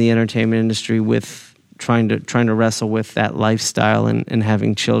in the entertainment industry with trying to wrestle with that lifestyle and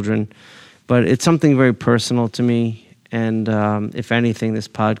having children. But it's something very personal to me, and if anything, this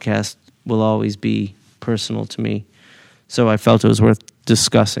podcast will always be personal to me. So I felt it was worth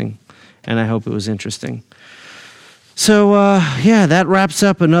discussing, and I hope it was interesting. So, that wraps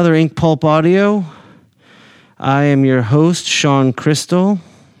up another Ink Pulp Audio. I am your host, Sean Crystal,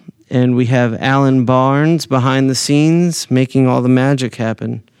 and we have Alan Barnes behind the scenes making all the magic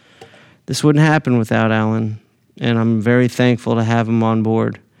happen. This wouldn't happen without Alan, and I'm very thankful to have him on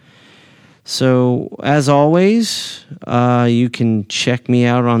board. So, as always, you can check me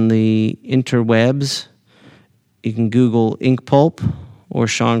out on the interwebs. You can Google Ink Pulp or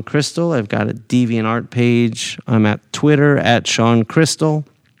Sean Crystal. I've got a DeviantArt page. I'm at Twitter at Sean Crystal.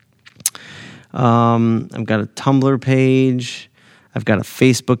 I've got a Tumblr page. I've got a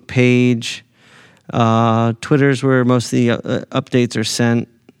Facebook page. Twitter's where most of the updates are sent.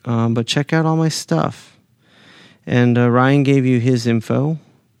 But check out all my stuff. And Ryan gave you his info.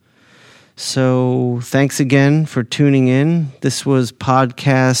 So thanks again for tuning in. This was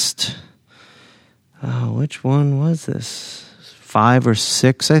podcast... which one was this? 5 or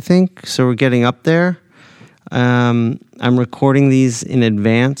 6, I think. So we're getting up there. I'm recording these in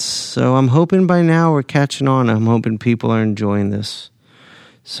advance, so I'm hoping by now we're catching on. I'm hoping people are enjoying this.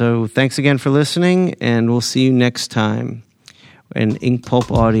 So thanks again for listening, and we'll see you next time in Ink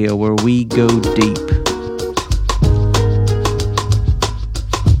Pulp Audio, where we go deep.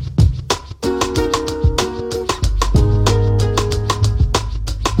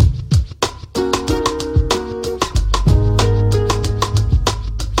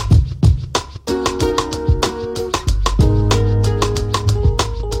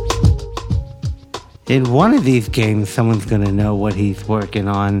 In one of these games, someone's going to know what he's working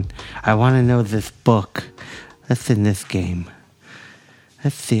on. I want to know this book that's in this game.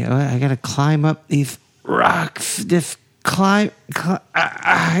 Let's see. I got to climb up these rocks. Just climb.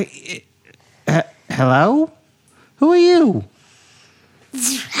 Hello? Who are you?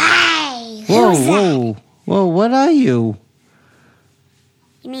 Hi. Whoa. What are you?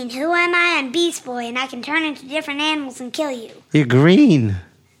 You mean, who am I? I'm Beast Boy, and I can turn into different animals and kill you. You're green.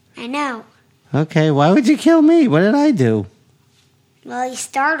 I know. Okay, why would you kill me? What did I do? Well, you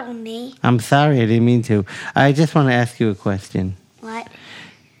startled me. I'm sorry, I didn't mean to. I just want to ask you a question. What?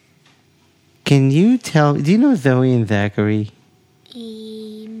 Can you tell... Do you know Zoe and Zachary?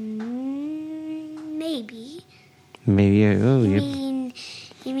 Maybe. Maybe.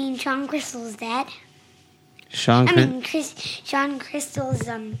 You mean Sean Crystal's dad? Sean Crystal's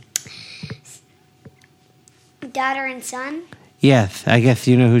daughter and son? Yes, I guess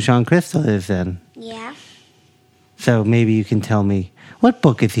you know who Sean Crystal is then. Yeah. So maybe you can tell me, what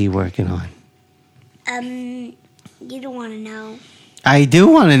book is he working on? You don't want to know. I do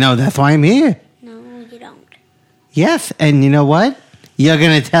want to know, that's why I'm here. No, you don't. Yes, and you know what? You're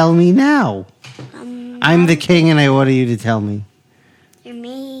going to tell me now. I'm the king and I order you to tell me. You're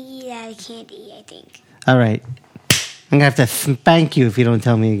made out of candy, I think. All right. I'm going to have to spank you if you don't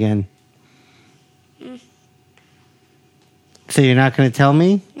tell me again. So you're not going to tell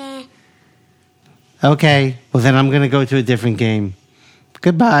me? Nah. Okay. Well, then I'm going to go to a different game.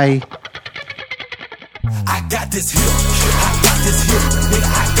 Goodbye. I got this hill. I got this hill. Nigga,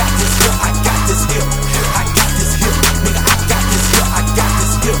 I got this hill. I got this hill. I got this hill. Nigga, I got this hill. I got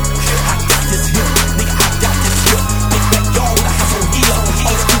this hill. I got this hill. Nigga, I got this hill. Nigga, that dog in the house on hill.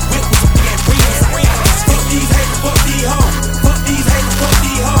 Old school whip with some bad rims. Fuck these haters, fuck these hoes. Fuck these haters, fuck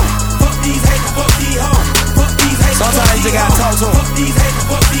these hoes. Fuck these haters, fuck these hoes. Fuck these haters. Sometimes you just gotta talk to them. Fuck these haters,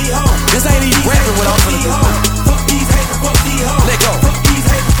 fuck these hoes. This ain't even rapping what I'm finna do. Fuck these haters, fuck these hoes. Let go. Fuck these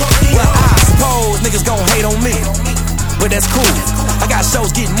haters, fuck these hoes. Well, I suppose niggas gon' hate on me, but that's cool. I got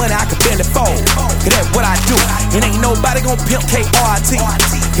shows getting money I can barely fold, cause that's what I do. And ain't nobody gon' pimp KRT,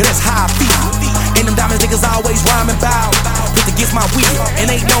 cause that's how I feel. And them diamonds niggas always rhyming bout, just against my will. And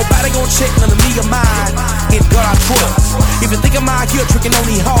ain't nobody gon' check none of me or mine, in God I trust. If you think I'm out here tricking on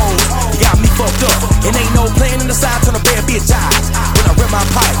these hoes, you got me fucked up. And ain't no playing in the side, turn a bad bitch eyes when I rip my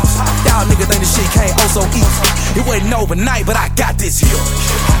pipes. Y'all niggas think this shit came oh so easy. It wasn't overnight, but I got this here.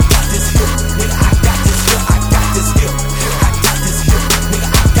 I got this here, nigga, I got this here. I got this here. I got this here, nigga,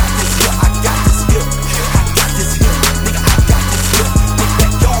 I got this here. I got this here. I got this here, nigga, I got this here. Nigga,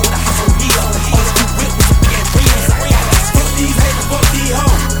 that dog in the house on hill. Old school whip with some bad rims. Fuck these haters, fuck these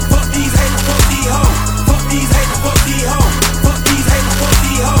hoes. Fuck these haters, fuck these hoes. Fuck these haters, fuck these hoes. Fuck these haters, fuck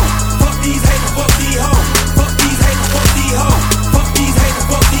these hoes. Fuck these haters, fuck these hoes. Fuck these haters, fuck these hoes. Fuck these haters,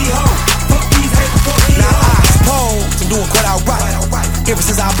 fuck these hoes. Fuck these haters, fuck these hoes. Now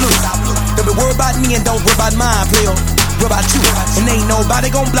opinion, don't worry about mine, player. Worry about you. And ain't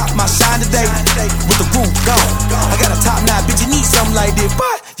nobody gon' block my shine today. With the roof gone. I got a top notch, bitch, you need something like this,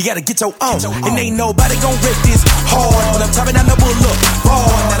 but you gotta get your own. And ain't nobody gon' rip this hard. When I'm chopping down the bullet, raw.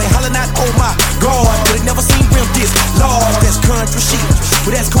 Now they hollering out, oh my God. But they never seen rim this large. That's country shit.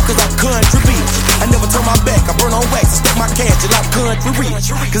 But that's cool cause I'm country bitch. I never turn my back, I burn on wax and stack my cash till I'm country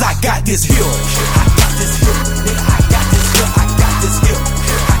rich. Cause I got this here. I got this here, nigga.